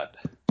the rut?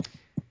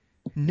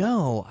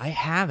 No, I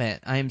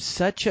haven't. I'm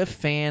such a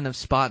fan of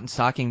spot and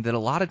stalking that a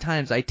lot of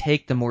times I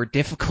take the more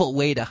difficult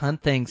way to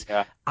hunt things.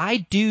 Yeah. I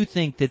do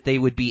think that they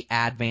would be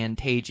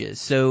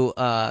advantageous. So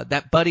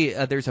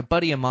there's a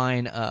buddy of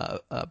mine,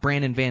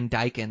 Brandon Van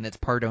Dyken, that's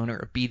part owner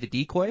of Be the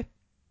Decoy.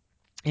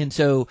 And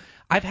so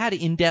I've had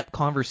in-depth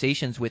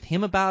conversations with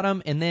him about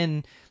them, and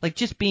then like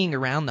just being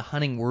around the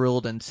hunting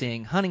world and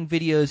seeing hunting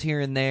videos here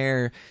and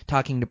there,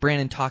 talking to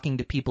Brandon, talking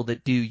to people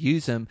that do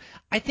use them,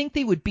 I think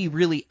they would be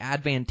really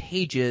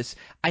advantageous.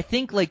 I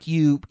think like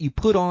you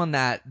put on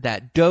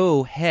that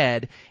doe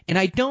head, and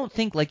I don't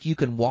think like you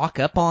can walk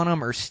up on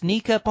them or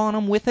sneak up on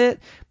them with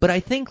it, but I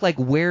think like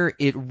where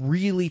it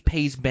really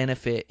pays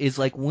benefit is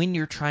like when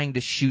you're trying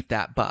to shoot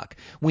that buck.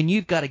 When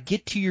you've got to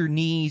get to your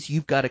knees,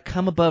 you've got to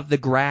come above the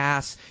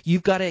grass,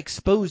 you've got to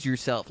expose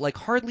yourself. Like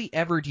hardly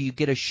ever do you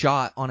get a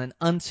shot on an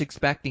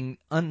unsuspecting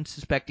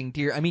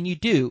deer. I mean, you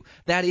do.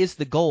 That is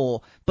the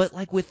goal. But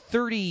like with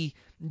 30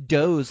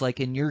 does, like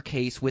in your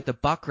case with a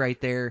buck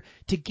right there,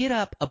 to get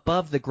up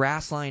above the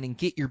grass line and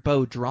get your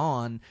bow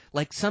drawn,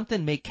 like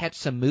something may catch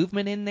some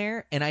movement in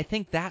there, and I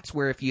think that's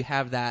where if you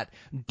have that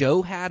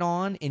doe hat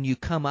on and you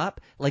come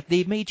up, like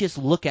they may just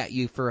look at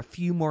you for a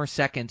few more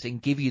seconds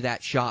and give you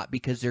that shot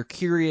because they're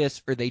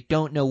curious or they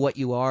don't know what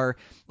you are.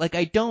 Like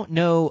I don't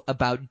know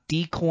about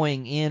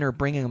decoying in or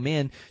bringing them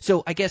in,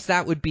 so I guess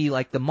that would be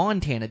like the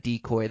Montana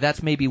decoy.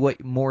 That's maybe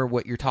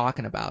what you're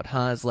talking about,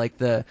 huh? Is like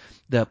the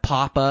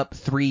pop-up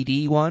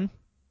 3D one?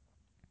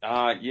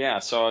 Yeah,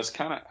 so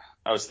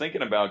I was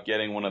thinking about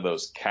getting one of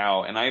those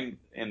cow, and I'm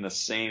in the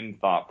same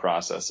thought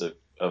process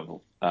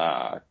of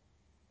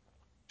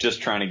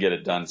just trying to get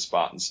it done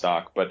spot and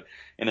stock. But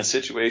in a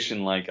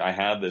situation like I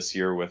had this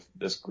year with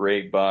this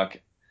great buck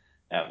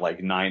at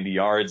like 90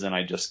 yards, and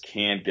I just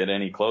can't get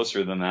any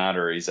closer than that,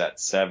 or he's at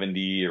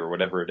 70 or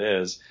whatever it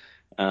is.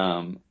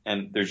 And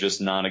there's just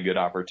not a good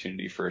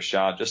opportunity for a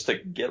shot just to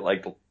get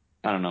like,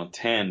 I don't know,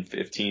 10,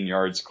 15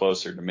 yards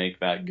closer to make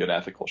that good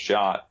ethical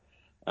shot.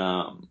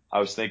 I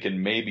was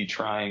thinking maybe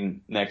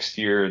trying next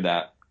year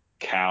that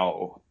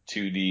cow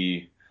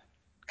 2D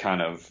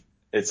kind of,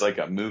 it's like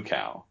a moo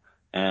cow,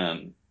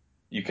 and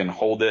you can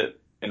hold it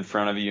in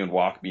front of you and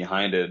walk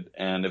behind it.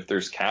 And if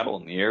there's cattle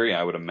in the area,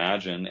 I would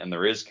imagine, and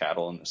there is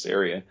cattle in this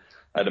area,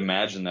 I'd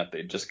imagine that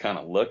they just kind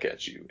of look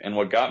at you. And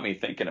what got me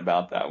thinking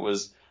about that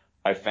was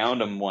I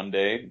found them one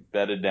day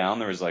bedded down.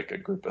 There was like a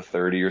group of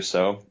 30 or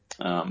so,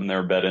 and they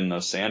were bedded in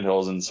those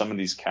sandhills, and some of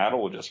these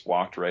cattle just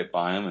walked right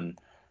by them, and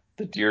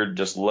the deer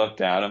just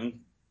looked at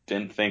them,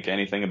 didn't think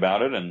anything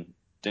about it, and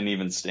didn't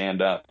even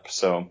stand up.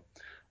 So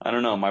I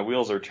don't know. My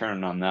wheels are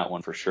turning on that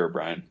one for sure,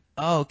 Brian.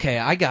 Okay,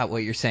 I got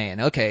what you're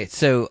saying. Okay,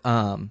 so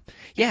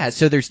yeah,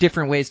 so there's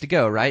different ways to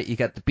go, right? You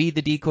got the bead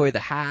the decoy, the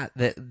hat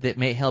that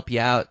may help you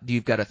out.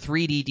 You've got a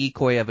 3D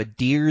decoy of a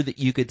deer that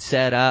you could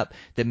set up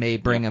that may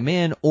bring them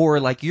in, or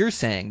like you're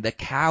saying, the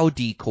cow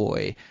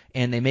decoy,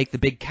 and they make the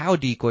big cow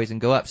decoys and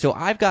go up. So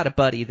I've got a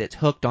buddy that's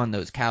hooked on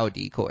those cow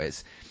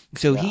decoys.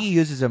 So he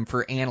uses them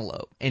for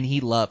antelope, and he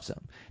loves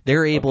them.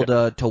 They're able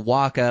to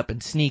walk up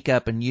and sneak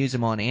up and use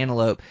them on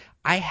antelope.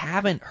 I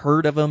haven't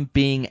heard of them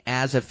being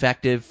as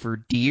effective for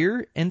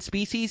deer and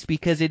species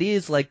because it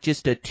is like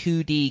just a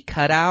 2D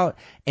cutout,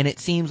 and it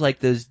seems like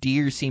those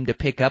deer seem to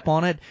pick up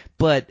on it,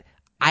 but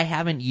I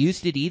haven't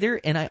used it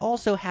either, and I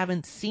also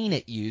haven't seen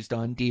it used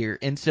on deer.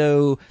 And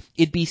so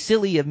it'd be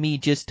silly of me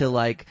just to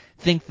like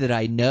think that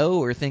I know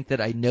or think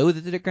that I know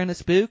that they're going to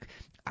spook.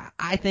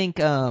 I think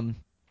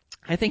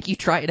you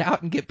try it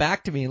out and get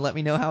back to me and let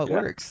me know how it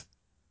works.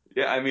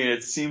 Yeah, I mean,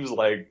 it seems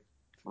like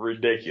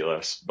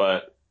ridiculous,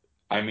 but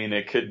I mean,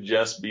 it could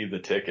just be the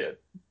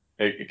ticket.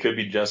 It could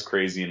be just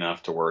crazy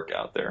enough to work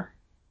out there.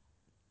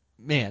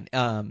 Man,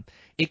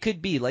 it could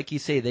be, like you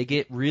say, they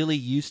get really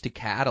used to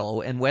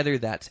cattle, and whether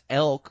that's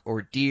elk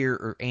or deer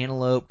or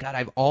antelope, God,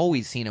 I've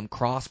always seen them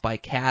crossed by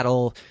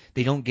cattle.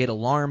 They don't get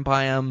alarmed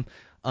by them.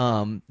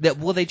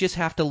 They just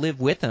have to live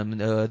with them.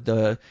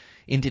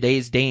 In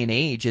today's day and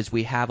age, as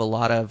we have a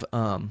lot of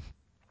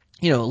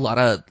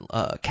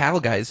cattle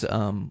guys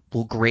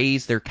will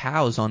graze their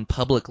cows on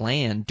public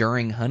land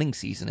during hunting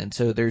season, and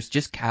so there's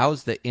just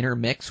cows that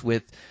intermix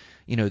with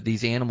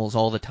these animals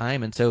all the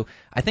time, and so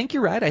I think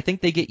you're right. I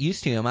think they get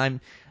used to them.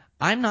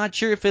 I'm not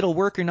sure if it'll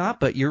work or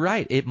not, but you're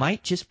right. It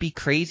might just be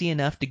crazy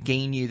enough to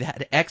gain you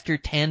that extra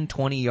 10,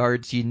 20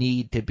 yards you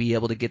need to be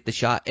able to get the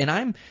shot. And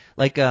I'm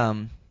like,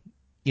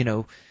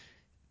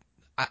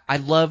 I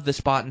love the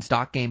spot and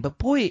stock game, but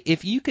boy,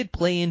 if you could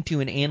play into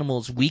an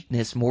animal's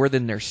weakness more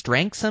than their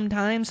strength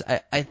sometimes,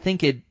 I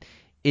think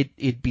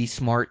it'd be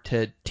smart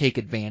to take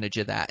advantage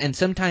of that. And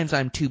sometimes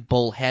I'm too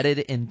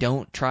bullheaded and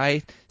don't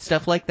try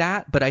stuff like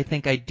that, but I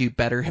think I'd do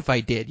better if I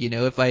did.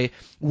 If I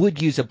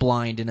would use a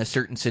blind in a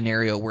certain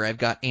scenario where I've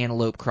got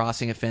antelope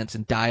crossing a fence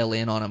and dial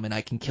in on them and I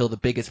can kill the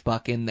biggest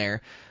buck in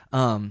there.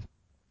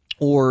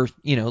 Or,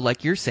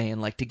 like you're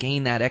saying, like to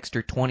gain that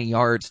extra 20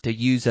 yards to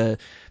use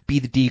be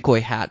the decoy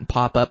hat and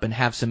pop up and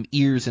have some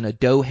ears and a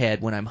doe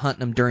head when I'm hunting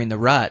them during the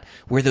rut,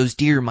 where those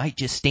deer might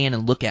just stand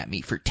and look at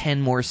me for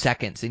 10 more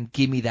seconds and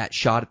give me that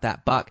shot at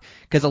that buck.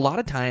 Because a lot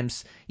of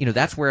times,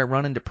 that's where I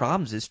run into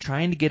problems, is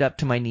trying to get up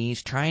to my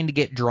knees, trying to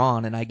get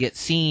drawn, and I get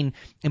seen,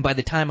 and by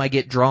the time I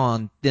get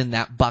drawn, then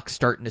that buck's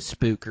starting to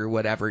spook or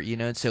whatever,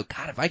 and so,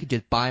 God, if I could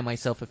just buy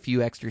myself a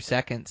few extra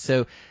seconds.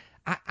 So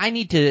I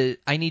need to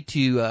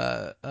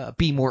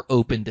be more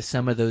open to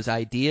some of those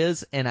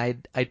ideas, and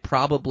I'd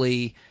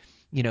probably,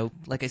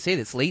 like I say,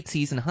 this late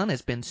season hunt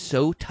has been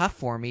so tough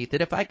for me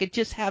that if I could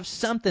just have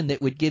something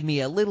that would give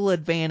me a little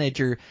advantage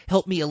or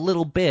help me a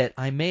little bit,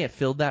 I may have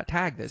filled that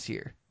tag this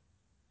year.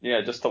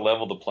 Yeah, just to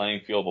level the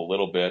playing field a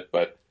little bit,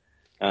 but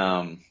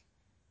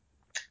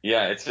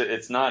yeah,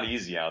 it's not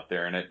easy out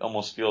there, and it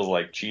almost feels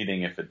like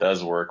cheating if it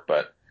does work,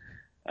 but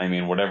I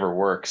mean, whatever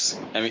works.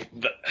 I mean,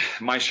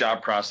 my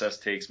shot process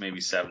takes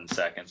maybe 7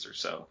 seconds or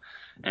so.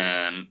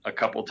 And a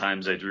couple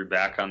times I drew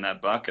back on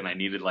that buck and I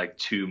needed like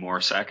 2 more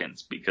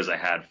seconds because I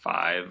had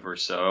 5 or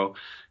so.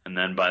 And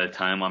then by the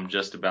time I'm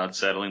just about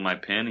settling my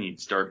pin,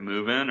 he'd start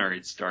moving or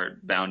he'd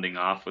start bounding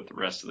off with the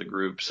rest of the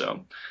group.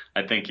 So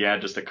I think,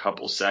 just a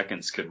couple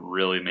seconds could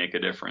really make a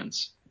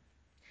difference.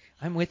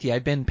 I'm with you.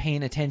 I've been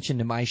paying attention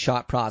to my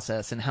shot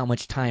process and how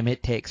much time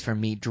it takes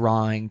from me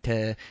drawing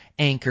to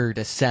anchor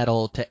to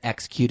settle to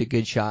execute a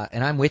good shot.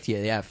 And I'm with you.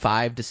 Yeah,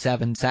 5 to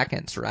 7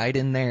 seconds right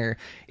in there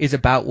is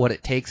about what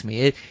it takes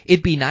me.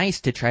 It'd be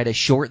nice to try to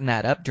shorten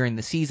that up during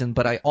the season,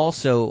 but I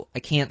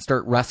can't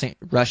start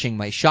rushing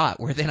my shot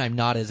where then I'm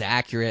not as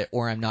accurate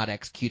or I'm not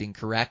executing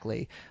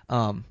correctly.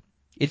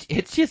 It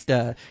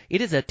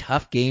is a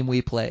tough game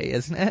we play,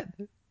 isn't it?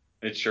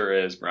 It sure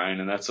is, Brian,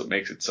 and that's what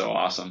makes it so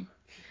awesome.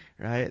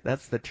 Right,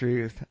 that's the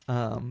truth.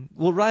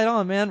 Well, right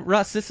on, man.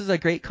 Russ, this is a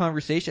great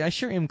conversation. I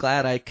sure am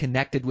glad I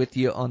connected with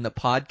you on the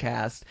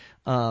podcast.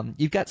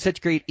 You've got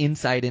such great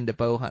insight into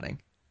bow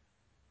hunting.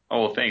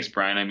 Oh, well, thanks,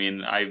 Brian. I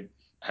mean, I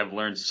have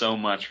learned so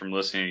much from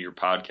listening to your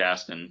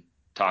podcast and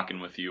talking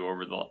with you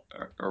over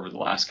the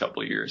last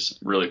couple of years.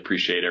 Really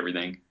appreciate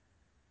everything.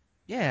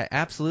 Yeah,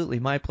 absolutely.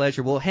 My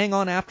pleasure. Well, hang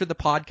on after the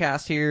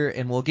podcast here,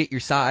 and we'll get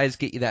your size,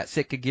 get you that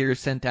Sitka gear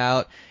sent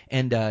out.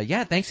 And,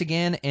 yeah, thanks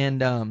again.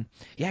 And,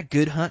 yeah,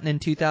 good hunting in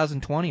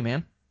 2020,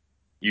 man.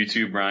 You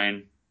too,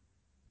 Brian.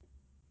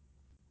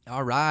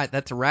 All right,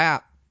 that's a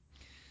wrap.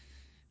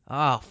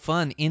 Oh,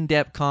 fun,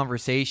 in-depth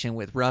conversation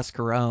with Russ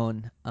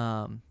Carone.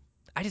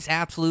 I just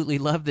absolutely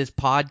love this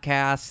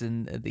podcast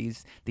and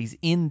these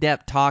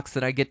in-depth talks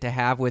that I get to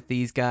have with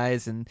these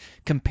guys and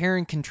compare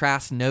and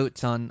contrast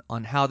notes on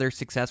how they're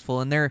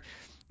successful. And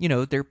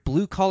they're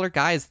blue collar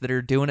guys that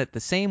are doing it the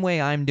same way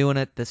I'm doing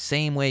it, the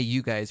same way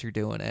you guys are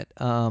doing it.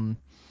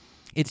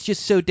 It's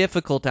just so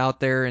difficult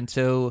out there, and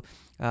so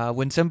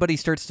when somebody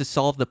starts to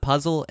solve the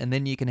puzzle and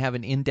then you can have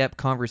an in-depth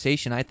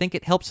conversation, I think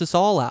it helps us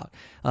all out.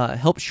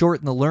 Helps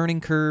shorten the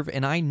learning curve,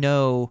 and I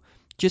know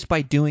just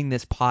by doing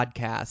this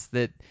podcast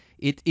that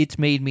it's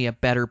made me a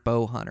better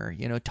bow hunter.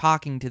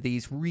 Talking to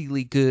these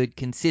really good,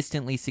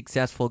 consistently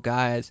successful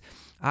guys,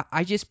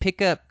 I just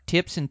pick up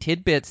tips and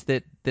tidbits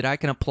that I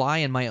can apply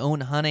in my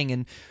own hunting,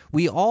 and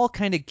we all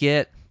kind of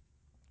get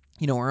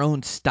our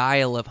own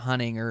style of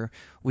hunting, or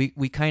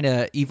we kind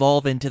of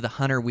evolve into the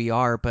hunter we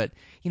are. But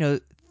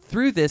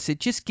through this,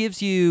 it just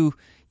gives you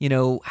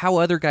how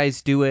other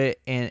guys do it,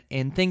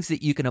 and things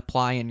that you can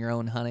apply in your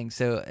own hunting.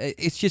 So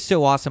it's just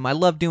so awesome. I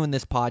love doing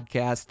this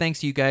podcast.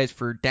 Thanks you guys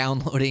for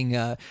downloading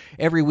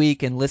every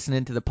week and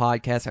listening to the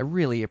podcast. I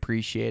really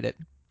appreciate it.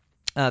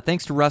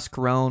 Thanks to Russ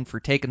Carone for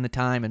taking the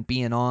time and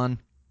being on.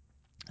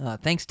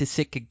 Thanks to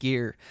Sitka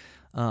Gear.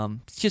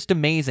 It's just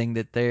amazing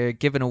that they're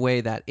giving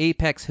away that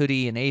Apex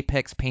hoodie and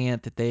Apex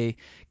pant, that they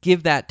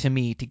give that to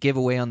me to give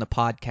away on the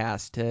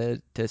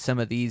podcast to some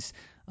of these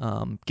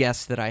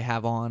guests that I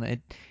have on.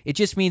 It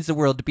just means the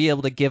world to be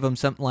able to give them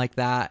something like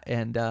that,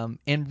 and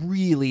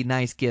really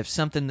nice gifts,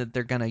 something that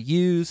they're gonna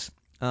use.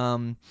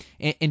 And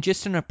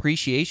just an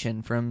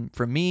appreciation from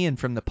me and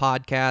from the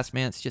podcast,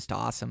 man. It's just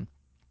awesome.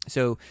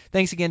 So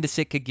thanks again to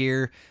Sitka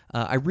Gear.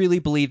 I really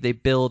believe they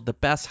build the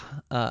best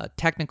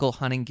technical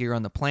hunting gear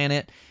on the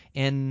planet.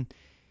 And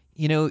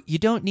you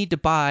don't need to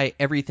buy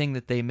everything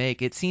that they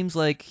make. It seems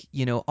like,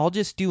 I'll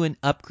just do an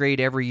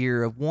upgrade every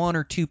year of one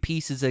or two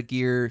pieces of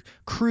gear,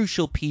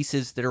 crucial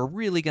pieces that are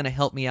really going to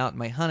help me out in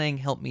my hunting,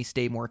 help me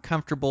stay more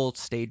comfortable,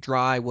 stay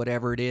dry,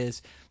 whatever it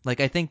is. Like,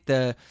 I think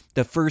the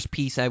first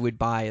piece I would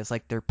buy is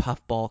like their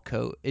puffball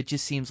coat. It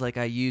just seems like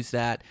I use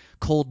that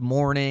cold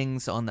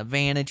mornings on the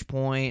vantage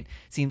point.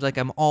 Seems like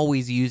I'm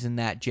always using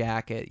that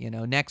jacket.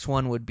 Next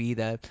one would be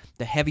the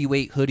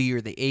heavyweight hoodie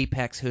or the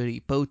Apex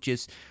hoodie. Both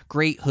just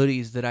great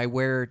hoodies that I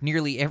wear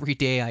nearly every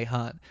day I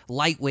hunt.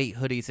 Lightweight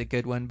hoodie's a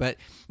good one, but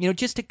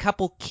just a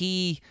couple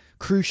key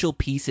crucial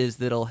pieces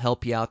that'll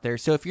help you out there.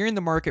 So if you're in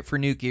the market for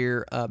new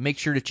gear, make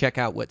sure to check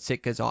out what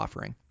Sitka's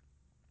offering.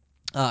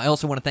 I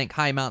also want to thank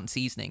High Mountain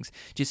Seasonings.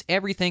 Just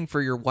everything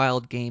for your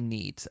wild game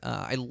needs.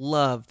 I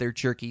love their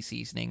jerky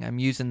seasoning. I'm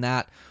using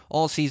that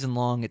all season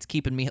long. It's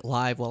keeping me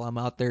alive while I'm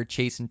out there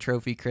chasing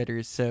trophy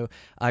critters. So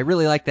I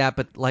really like that.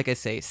 But like I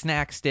say,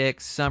 snack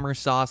sticks, summer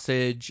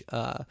sausage,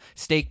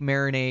 steak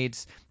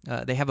marinades.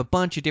 They have a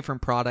bunch of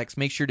different products.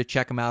 Make sure to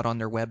check them out on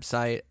their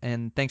website.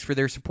 And thanks for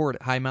their support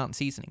at High Mountain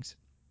Seasonings.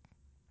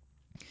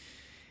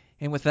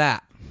 And with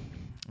that,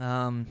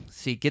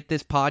 get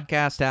this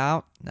podcast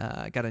out.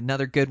 I got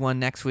another good one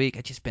next week.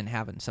 I've just been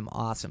having some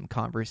awesome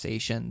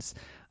conversations.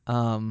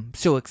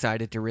 So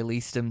excited to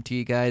release them to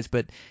you guys.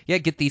 But yeah,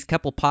 get these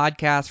couple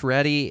podcasts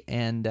ready,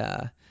 and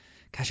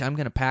I'm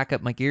gonna pack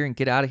up my gear and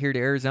get out of here to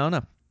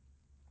Arizona.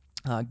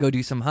 Go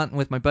do some hunting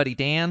with my buddy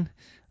Dan.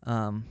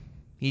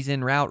 He's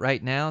en route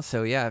right now,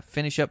 so yeah,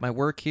 finish up my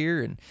work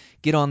here and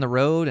get on the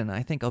road. And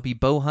I think I'll be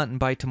bow hunting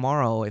by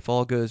tomorrow if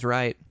all goes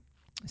right.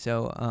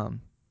 So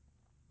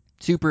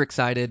super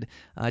excited.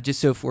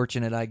 Just so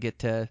fortunate I get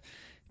to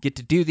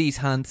do these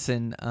hunts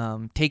and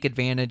take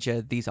advantage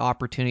of these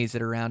opportunities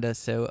that are around us.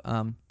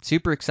 So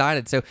super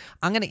excited. So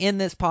I'm going to end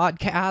this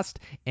podcast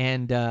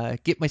and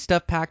get my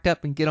stuff packed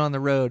up and get on the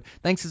road.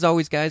 Thanks as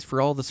always, guys,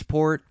 for all the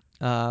support.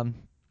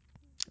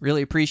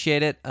 Really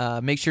appreciate it.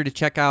 Make sure to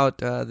check out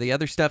the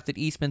other stuff that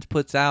Eastman's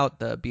puts out.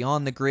 The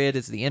Beyond the Grid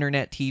is the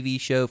internet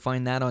TV show.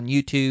 Find that on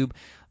YouTube.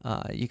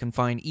 You can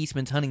find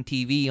Eastman's Hunting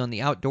TV on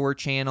the Outdoor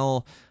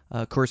Channel.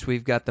 Of course,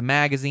 we've got the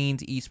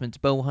magazines, Eastman's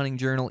Bow Hunting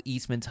Journal,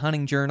 Eastman's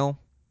Hunting Journal,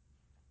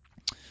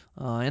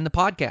 and the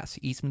podcast,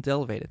 Eastman's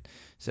Elevated.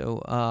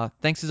 So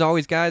thanks as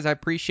always, guys. I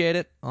appreciate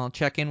it. I'll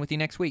check in with you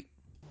next week.